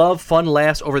all your love, fun,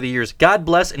 laughs over the years. God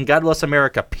bless and God bless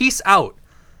America. Peace out."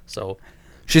 So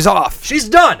she's off. She's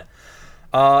done.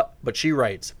 But she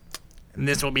writes,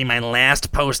 "This will be my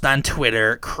last post on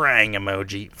Twitter," crying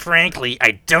emoji. "Frankly,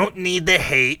 I don't need the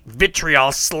hate,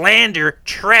 vitriol, slander,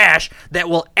 trash that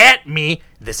will at me.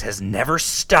 This has never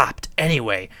stopped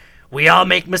anyway. We all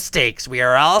make mistakes. We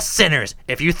are all sinners.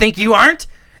 If you think you aren't,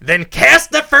 then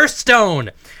cast the first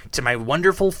stone. To my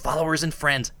wonderful followers and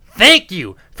friends, thank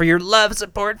you for your love,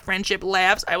 support, friendship,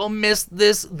 laughs. I will miss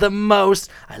this the most.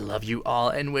 I love you all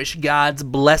and wish God's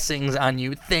blessings on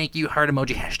you. Thank you. Heart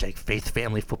emoji. Hashtag Faith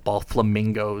Family Football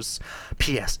Flamingos.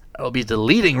 P.S. I will be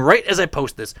deleting right as I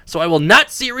post this, so I will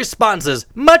not see responses.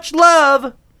 Much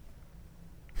love.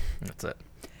 That's it.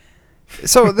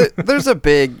 So there's a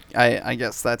big. I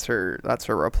guess that's her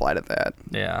reply to that.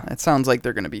 Yeah. It sounds like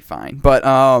they're gonna be fine, but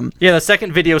yeah. The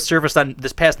second video surfaced on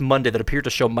this past Monday that appeared to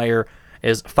show Meyer,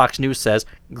 as Fox News says,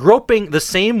 groping the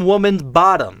same woman's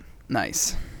bottom.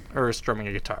 Nice. Or strumming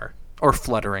a guitar. Or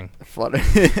fluttering. Fluttering.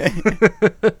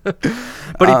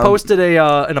 But he posted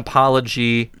an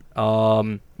apology.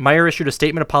 Meyer issued a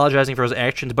statement apologizing for his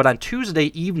actions, but on Tuesday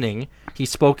evening, he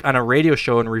spoke on a radio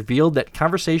show and revealed that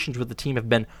conversations with the team have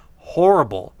been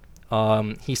horrible.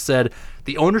 He said,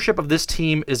 the ownership of this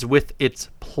team is with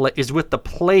the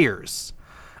players.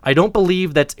 I don't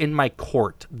believe that's in my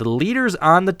court. The leaders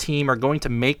on the team are going to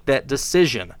make that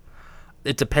decision.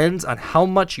 It depends on how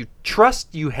much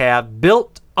trust you have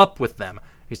built up with them.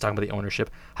 He's talking about the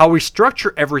ownership. How we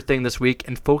structure everything this week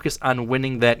and focus on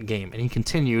winning that game. And he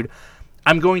continued,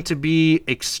 I'm going to be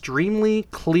extremely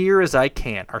clear as I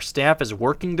can. Our staff is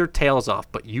working their tails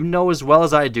off, but you know as well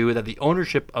as I do that the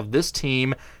ownership of this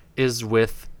team is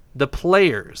with the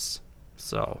players.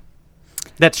 So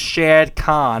that's Shad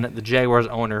Khan, the Jaguars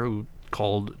owner, who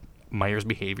called Meyer's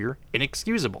behavior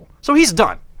inexcusable. So he's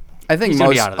done. I think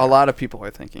a lot of people are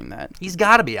thinking that. He's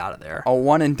got to be out of there. A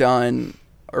one and done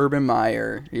Urban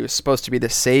Meyer. He was supposed to be the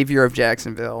savior of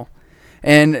Jacksonville.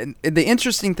 And the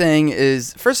interesting thing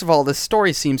is, first of all, this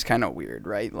story seems kind of weird,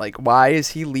 right? Like, why is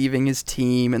he leaving his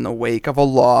team in the wake of a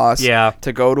loss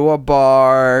to go to a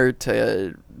bar,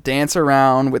 to dance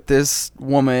around with this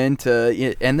woman,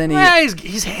 and then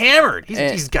he's hammered.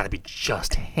 He's got to be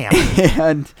just hammered.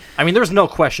 And I mean, there's no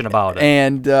question about it.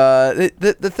 And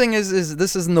the thing is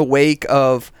this is in the wake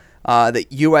of the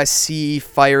USC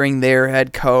firing their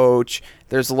head coach.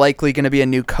 There's likely going to be a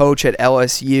new coach at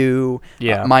LSU.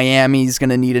 Yeah. Miami's going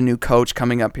to need a new coach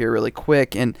coming up here really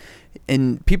quick. And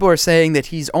people are saying that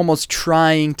he's almost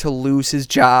trying to lose his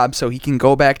job so he can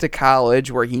go back to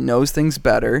college where he knows things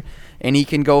better. And he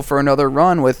can go for another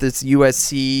run with this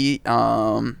USC,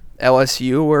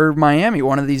 LSU, or Miami,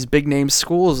 one of these big-name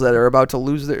schools that are about to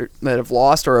lose that have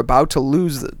lost or about to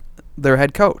lose their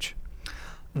head coach.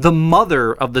 The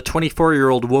mother of the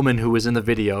 24-year-old woman who was in the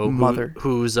video,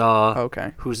 whose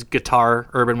guitar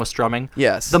Urban was strumming.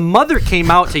 Yes. The mother came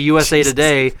out to USA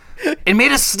Today and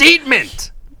made a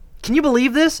statement. Can you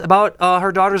believe this about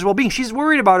her daughter's well-being? She's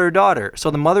worried about her daughter.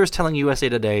 So the mother is telling USA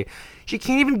Today she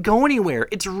can't even go anywhere.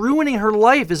 It's ruining her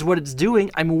life is what it's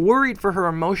doing. I'm worried for her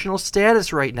emotional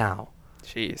status right now.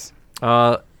 Jeez.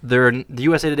 The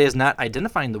USA Today is not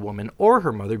identifying the woman or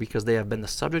her mother because they have been the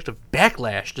subject of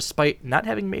backlash despite not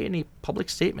having made any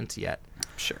public statements yet.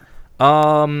 Sure.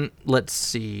 Let's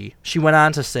see. She went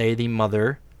on to say, the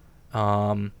mother,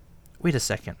 wait a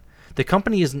second. The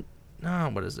company is,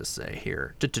 what does this say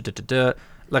here?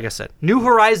 Like I said, New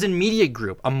Horizon Media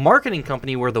Group, a marketing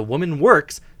company where the woman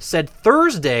works, said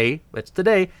Thursday, that's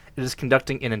today, it is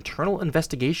conducting an internal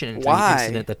investigation into the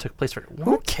incident that took place.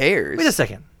 Who cares? Wait a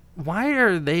second. Why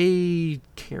are they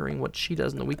caring what she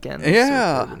does on the weekends?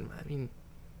 Yeah. I mean,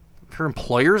 her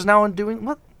employer's now doing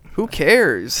what? Who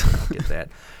cares? Get that.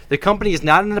 The company is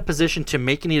not in a position to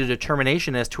make any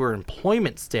determination as to her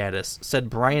employment status, said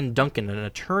Brian Duncan, an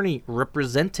attorney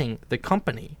representing the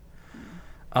company.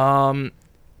 Okay.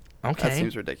 That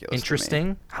seems ridiculous.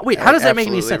 Interesting. Wait, how does that make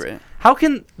any sense? Right. How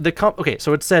can the okay,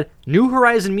 so it said New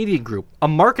Horizon Media Group, a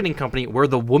marketing company where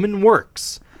the woman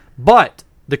works, but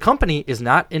the company is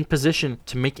not in position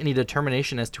to make any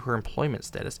determination as to her employment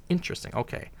status. Interesting.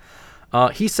 Okay.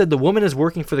 He said the woman is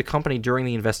working for the company during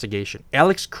the investigation.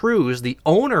 Alex Cruz, the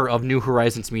owner of New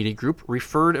Horizons Media Group,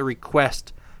 referred a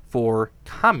request for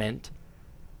comment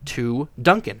to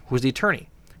Duncan, who's the attorney,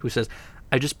 who says,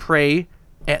 I just pray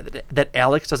that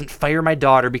Alex doesn't fire my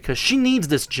daughter because she needs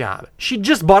this job. She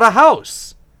just bought a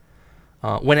house.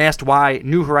 When asked why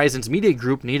New Horizons Media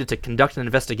Group needed to conduct an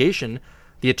investigation,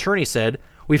 the attorney said,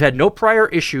 we've had no prior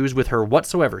issues with her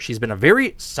whatsoever. She's been a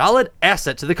very solid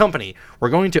asset to the company. We're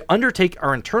going to undertake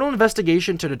our internal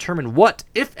investigation to determine what,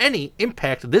 if any,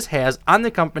 impact this has on the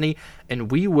company,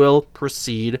 and we will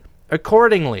proceed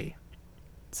accordingly.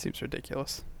 Seems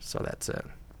ridiculous. So that's it.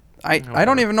 I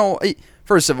don't even know.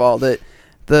 First of all, the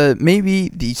maybe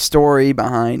the story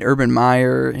behind Urban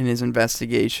Meyer and his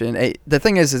investigation. The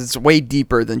thing is it's way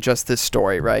deeper than just this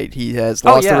story, right? He has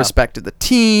lost the respect of the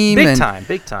team. Big time.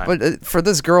 But for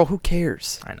this girl, who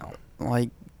cares? I know. Like,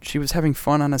 she was having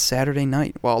fun on a Saturday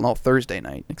night. Well, no, Thursday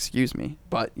night. Excuse me.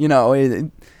 But,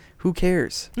 who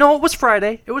cares? No, it was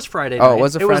Friday. It was Friday night. Oh,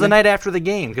 was it Friday? It was the night after the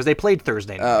game because they played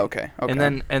Thursday night. Oh, okay. And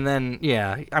then,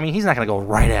 yeah. I mean, he's not going to go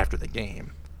right after the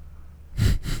game.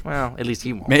 Well, at least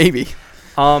he won't. Maybe.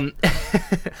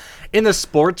 In the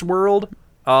sports world,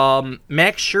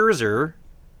 Max Scherzer,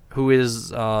 who is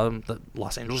the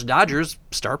Los Angeles Dodgers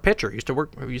star pitcher, used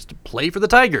to play for the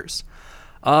Tigers.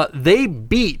 They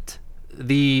beat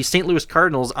the St. Louis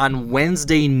Cardinals on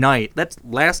Wednesday night. That's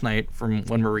last night from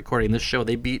when we're recording this show.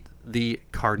 They beat the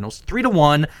Cardinals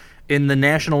 3-1 in the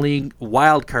National League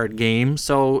wild card game.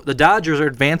 So the Dodgers are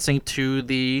advancing to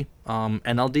the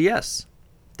NLDS,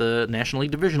 the National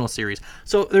League Divisional Series.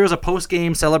 So there was a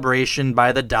post-game celebration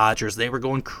by the Dodgers. They were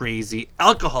going crazy.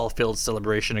 Alcohol-filled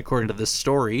celebration, according to this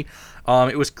story.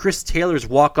 It was Chris Taylor's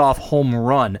walk-off home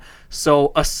run.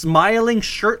 So a smiling,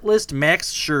 shirtless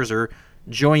Max Scherzer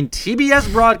joined TBS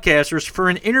broadcasters for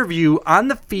an interview on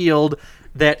the field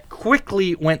that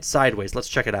quickly went sideways. Let's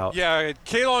check it out. Yeah,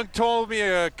 K-Long told me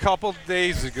a couple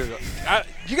days ago.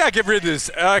 You got to get rid of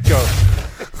this echo.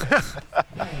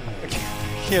 I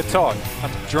can't talk.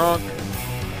 I'm drunk.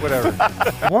 Whatever.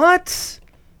 What?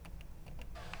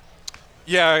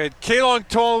 Yeah, K-Long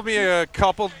told me a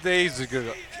couple days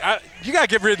ago. You got to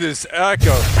get rid of this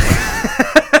echo.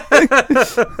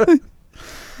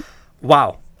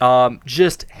 Wow.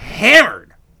 Just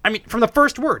hammered. I mean, from the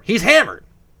first word, he's hammered.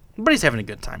 But he's having a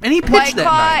good time. And he pitched that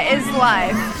night. Is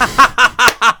life.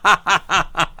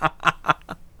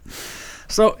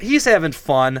 So he's having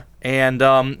fun. And,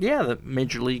 the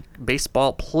Major League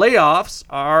Baseball playoffs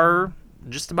are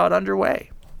just about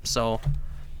underway. So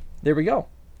there we go.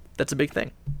 That's a big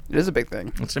thing. It is a big thing.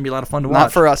 It's going to be a lot of fun to watch.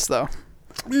 Not for us, though.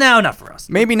 No, not for us.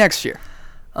 Maybe next year.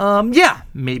 Yeah,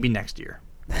 maybe next year.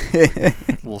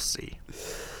 We'll see.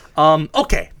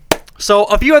 Okay. So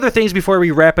a few other things before we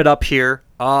wrap it up here.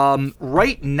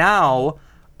 Right now,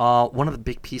 one of the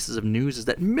big pieces of news is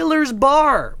that Miller's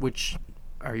Bar, which,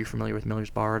 are you familiar with Miller's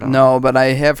Bar at all? No, but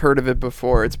I have heard of it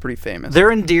before. It's pretty famous.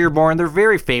 They're in Dearborn. They're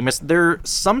very famous. They're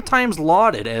sometimes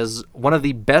lauded as one of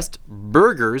the best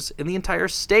burgers in the entire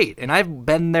state. And I've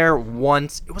been there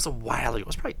once. It was a while ago. It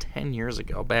was probably 10 years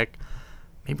ago, back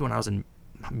maybe when I was in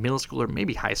middle school or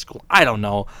maybe high school. I don't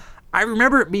know. I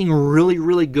remember it being really,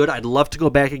 really good. I'd love to go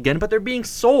back again, but they're being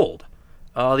sold.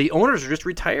 The owners are just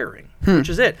retiring, which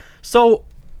is it. So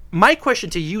my question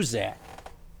to you, Zach,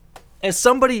 as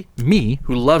somebody, me,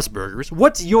 who loves burgers,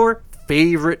 what's your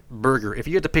favorite burger? If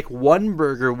you had to pick one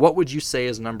burger, what would you say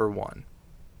is number one?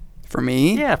 For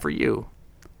me? Yeah, for you.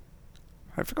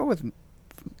 I have to go with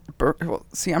burger. Well,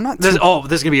 see, I'm not. This is going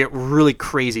to be a really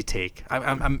crazy take.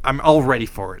 I'm all ready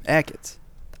for it. Achatz.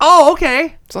 Oh,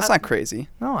 okay. So that's not crazy.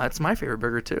 No, that's my favorite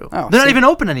burger, too. Oh, they're not even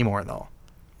open anymore, though.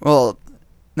 Well,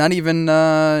 not even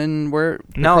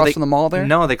across from the mall there?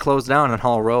 No, they closed down on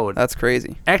Hall Road. That's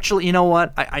crazy. Actually, you know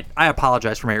what? I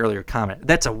apologize for my earlier comment.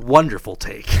 That's a wonderful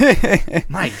take.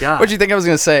 My God. What'd you think I was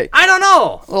going to say? I don't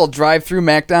know. A little drive-through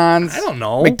McDonald's. I don't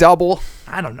know. McDouble.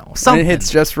 I don't know. Something. And it hits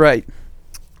just right.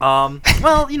 Well,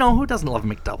 who doesn't love a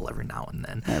McDouble every now and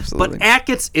then? Absolutely. But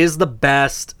Achatz is the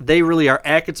best. They really are.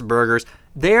 Achatz Burgers.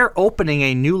 They're opening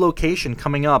a new location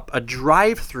coming up, a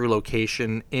drive-through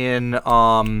location in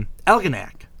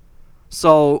Algonac.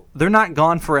 So they're not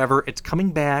gone forever. It's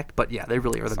coming back, but yeah, they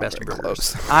really are the best burgers.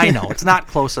 Close. I know, it's not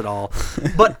close at all.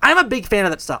 But I'm a big fan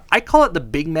of that style. I call it the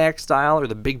Big Mac style or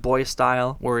the Big Boy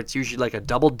style, where it's usually like a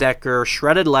double-decker,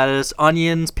 shredded lettuce,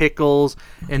 onions, pickles,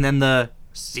 and then the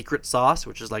secret sauce,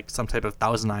 which is like some type of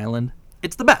Thousand Island.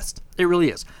 It's the best. It really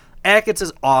is. Achatz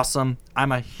is awesome.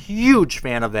 I'm a huge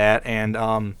fan of that, and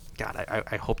God,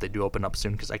 I hope they do open up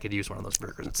soon because I could use one of those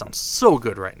burgers. It sounds so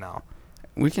good right now.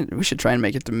 We should try and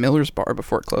make it to Miller's Bar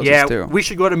before it closes, too. Yeah, we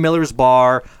should go to Miller's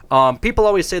Bar. People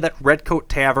always say that Redcoat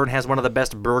Tavern has one of the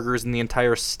best burgers in the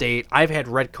entire state. I've had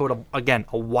Redcoat, again,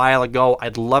 a while ago.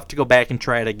 I'd love to go back and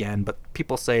try it again, but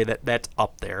people say that that's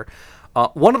up there.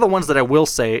 One of the ones that I will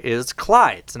say is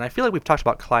Clyde's, and I feel like we've talked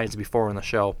about Clyde's before on the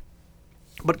show.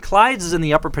 But Clyde's is in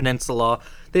the Upper Peninsula.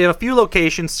 They have a few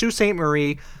locations, Sault Ste.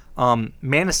 Marie,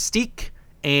 Manistee,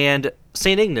 and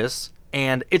St. Ignace.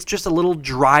 And it's just a little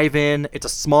drive-in. It's a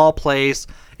small place.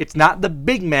 It's not the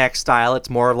Big Mac style. It's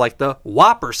more of like the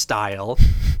Whopper style.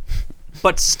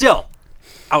 But still,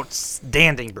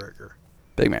 outstanding burger.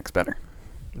 Big Mac's better.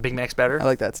 Big Mac's better? I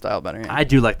like that style better, yeah. I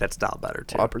do like that style better,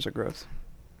 too. Whoppers are gross.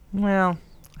 Well,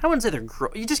 I wouldn't say they're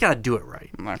gross. You just got to do it right.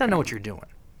 You got to know what you're doing.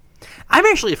 I'm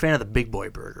actually a fan of the Big Boy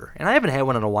Burger, and I haven't had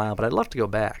one in a while, but I'd love to go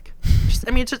back.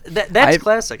 That's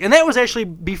classic. And that was actually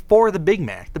before the Big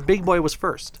Mac. The Big Boy was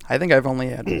first. I think I've only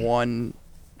had one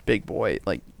Big Boy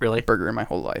burger in my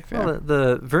whole life. Yeah. Well,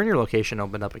 the Vernier location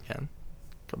opened up again.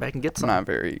 Go back and get some. I'm not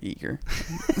very eager.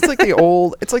 It's like the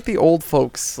old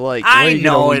folks. I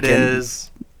know it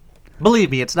is.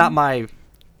 Believe me, it's not my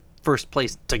first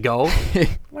place to go.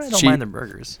 I don't mind the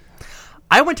burgers.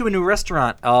 I went to a new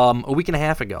restaurant a week and a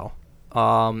half ago.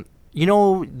 You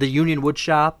know the Union Wood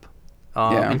Shop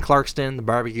in Clarkston, the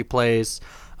barbecue place.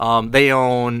 They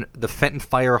own the Fenton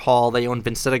Fire Hall. They own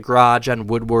Vincetta Garage on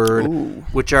Woodward,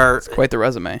 which are it's quite the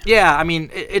resume. Yeah, I mean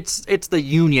it's the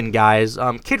Union guys.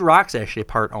 Kid Rock's actually a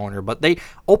part owner, but they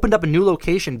opened up a new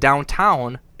location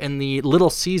downtown in the Little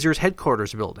Caesars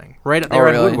headquarters building, right there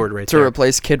on Woodward, right to there.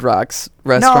 replace Kid Rock's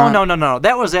restaurant. No.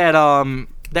 That was at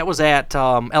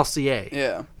LCA.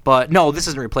 Yeah. But no, this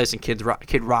isn't replacing Kid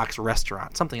Rock's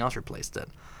restaurant. Something else replaced it,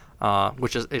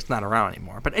 which is it's not around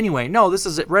anymore. But anyway, no, this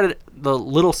is right at the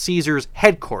Little Caesars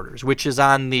headquarters, which is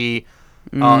on the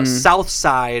south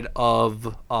side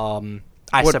of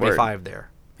I-75 there.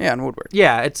 Yeah, in Woodward.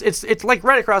 Yeah, it's like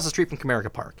right across the street from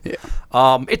Comerica Park.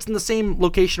 Yeah. It's in the same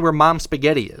location where Mom's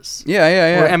Spaghetti is.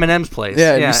 Yeah. Where Eminem's place.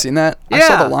 Yeah, have you seen that? Yeah. I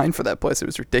saw the line for that place. It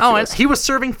was ridiculous. Oh, he was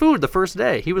serving food the first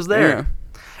day. He was there. Yeah.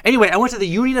 Anyway, I went to the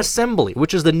Union Assembly,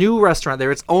 which is the new restaurant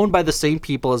there. It's owned by the same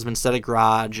people as Vincetta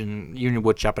Garage and Union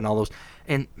Wood Shop and all those.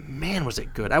 And, man, was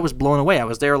it good. I was blown away. I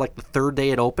was there like the third day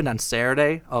it opened on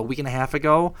Saturday, a week and a half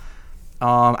ago.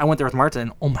 I went there with Marta,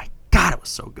 and, oh, my God, it was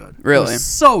so good. Really? It was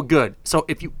so good. So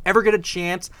if you ever get a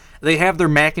chance, they have their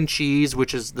mac and cheese,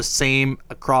 which is the same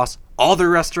across all their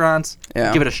restaurants.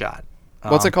 Yeah. Give it a shot.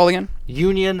 What's it called again?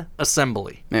 Union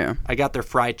Assembly. Yeah. I got their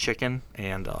fried chicken,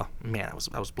 and man,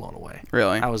 I was blown away.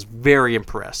 Really? I was very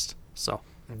impressed. So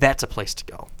that's a place to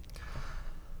go.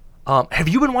 Have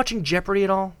you been watching Jeopardy at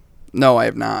all? No, I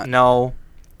have not. No.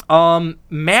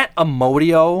 Matt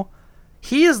Amodio,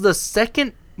 he is the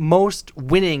second most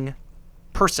winning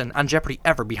person on Jeopardy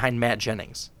ever behind Matt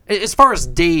Jennings, as far as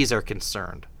days are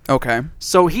concerned. Okay.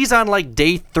 So he's on like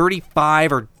day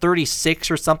 35 or 36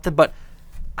 or something, but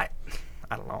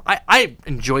I don't know. I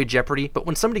enjoy Jeopardy, but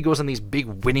when somebody goes on these big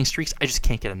winning streaks, I just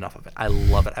can't get enough of it. I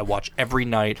love it. I watch every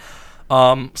night.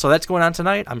 So that's going on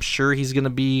tonight. I'm sure he's going to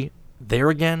be there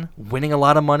again, winning a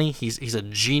lot of money. He's a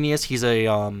genius. He's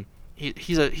a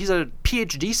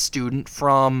PhD student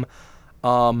from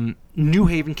New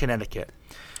Haven, Connecticut.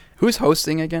 Who's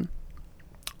hosting again?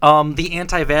 The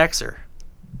anti-vaxxer,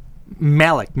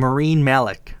 Maureen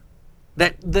Malik.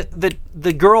 That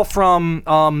the girl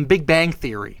from Big Bang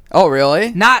Theory. Oh,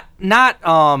 really? Not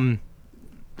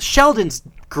Sheldon's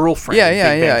girlfriend.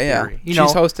 Yeah. You She's know?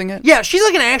 hosting it? Yeah, she's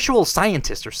like an actual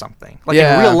scientist or something, like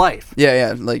in real life.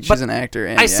 Yeah, like she's an actor.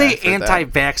 And I say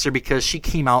anti-vaxxer because she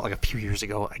came out like a few years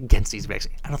ago against these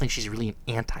vaccines. I don't think she's really an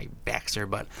anti-vaxxer,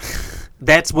 but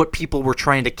that's what people were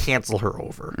trying to cancel her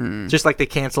over. Just like they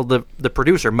canceled the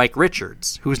producer, Mike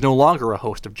Richards, who's no longer a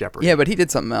host of Jeopardy. Yeah, but he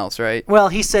did something else, right? Well,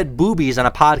 he said boobies on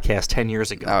a podcast 10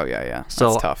 years ago. Oh, yeah. So,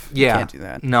 that's tough. Yeah. You can't do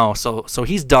that. No, so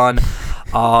he's done,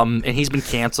 and he's been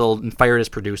canceled and fired as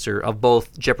producer of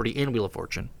both Jeopardy and Wheel of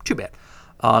Fortune. Too bad.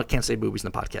 Can't say boobies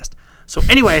in the podcast. So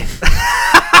anyway,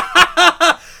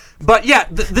 but yeah,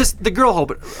 the girl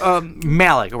hope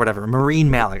Malik or whatever, Maureen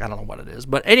Malik. I don't know what it is,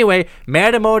 but anyway,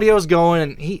 Matt Amodio's going,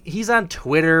 and he's on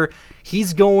Twitter.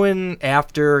 He's going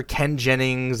after Ken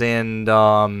Jennings and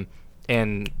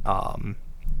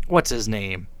what's his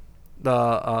name,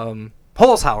 the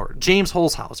Holzhauer, James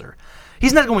Holzhauer.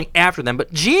 He's not going after them,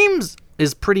 but James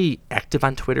is pretty active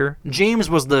on Twitter. James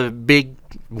was the big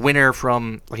winner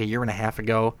from like a year and a half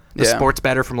ago, the sports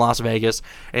bettor from Las Vegas,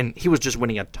 and he was just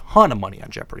winning a ton of money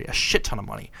on Jeopardy, a shit ton of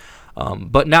money.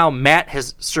 But now Matt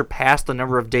has surpassed the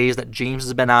number of days that James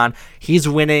has been on. He's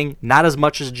winning, not as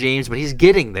much as James, but he's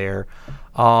getting there.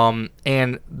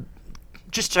 And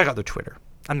just check out their Twitter.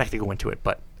 I'm not going to go into it,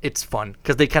 but it's fun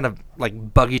because they kind of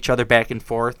like bug each other back and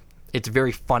forth. It's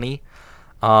very funny.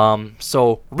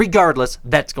 So regardless,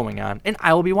 that's going on, and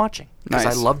I will be watching because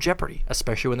I love Jeopardy,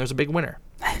 especially when there's a big winner.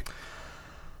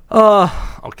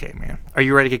 Okay, man. Are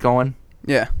you ready to get going?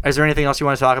 Yeah. Is there anything else you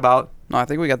want to talk about? No, I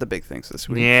think we got the big things this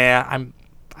week. Yeah,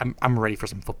 I'm ready for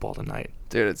some football tonight.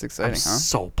 Dude, it's exciting, I'm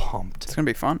so pumped. It's gonna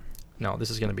be fun. No, this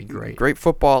is gonna be great. Great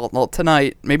football. Well,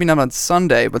 tonight, maybe not on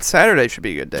Sunday, but Saturday should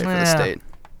be a good day for the state.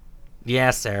 Yeah,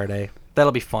 Saturday.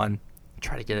 That'll be fun.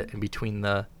 Try to get it in between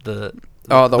the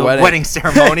wedding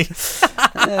ceremony.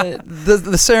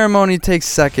 The ceremony takes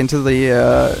second to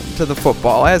the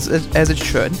football as it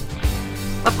should.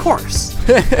 Of course.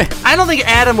 I don't think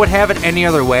Adam would have it any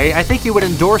other way. I think he would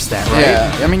endorse that, right?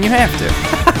 Yeah, I mean, you have to.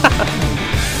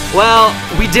 Well,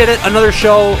 we did it. Another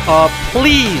show.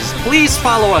 Please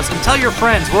follow us and tell your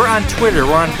friends. We're on Twitter.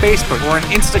 We're on Facebook. We're on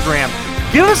Instagram.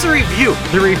 Give us a review.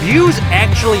 The reviews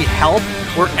actually help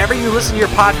wherever you listen to your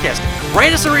podcast.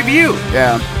 Write us a review.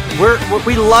 Yeah.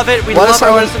 We love it. We love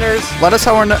our listeners. Let us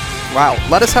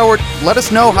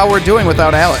know how we're doing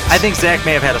without Alex. I think Zach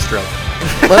may have had a stroke.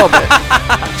 A little bit.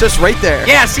 Just right there.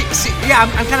 Yeah,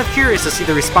 I'm kind of curious to see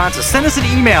the responses. Send us an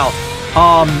email.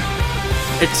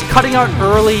 It's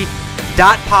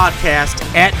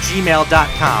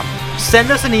cuttingoutearly.podcast@gmail.com. Send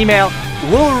us an email.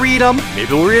 We'll read them.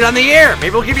 Maybe we'll read it on the air.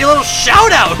 Maybe we'll give you a little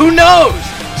shout out. Who knows?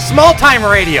 Small time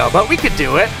radio, but we could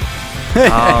do it.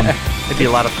 It'd be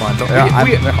a lot of fun.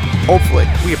 Hopefully.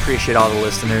 We appreciate all the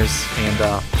listeners. And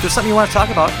if there's something you want to talk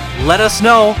about, let us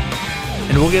know.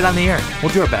 And we'll get it on the air.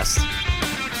 We'll do our best.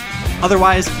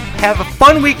 Otherwise, have a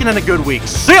fun weekend and a good week.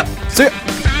 See ya! See ya!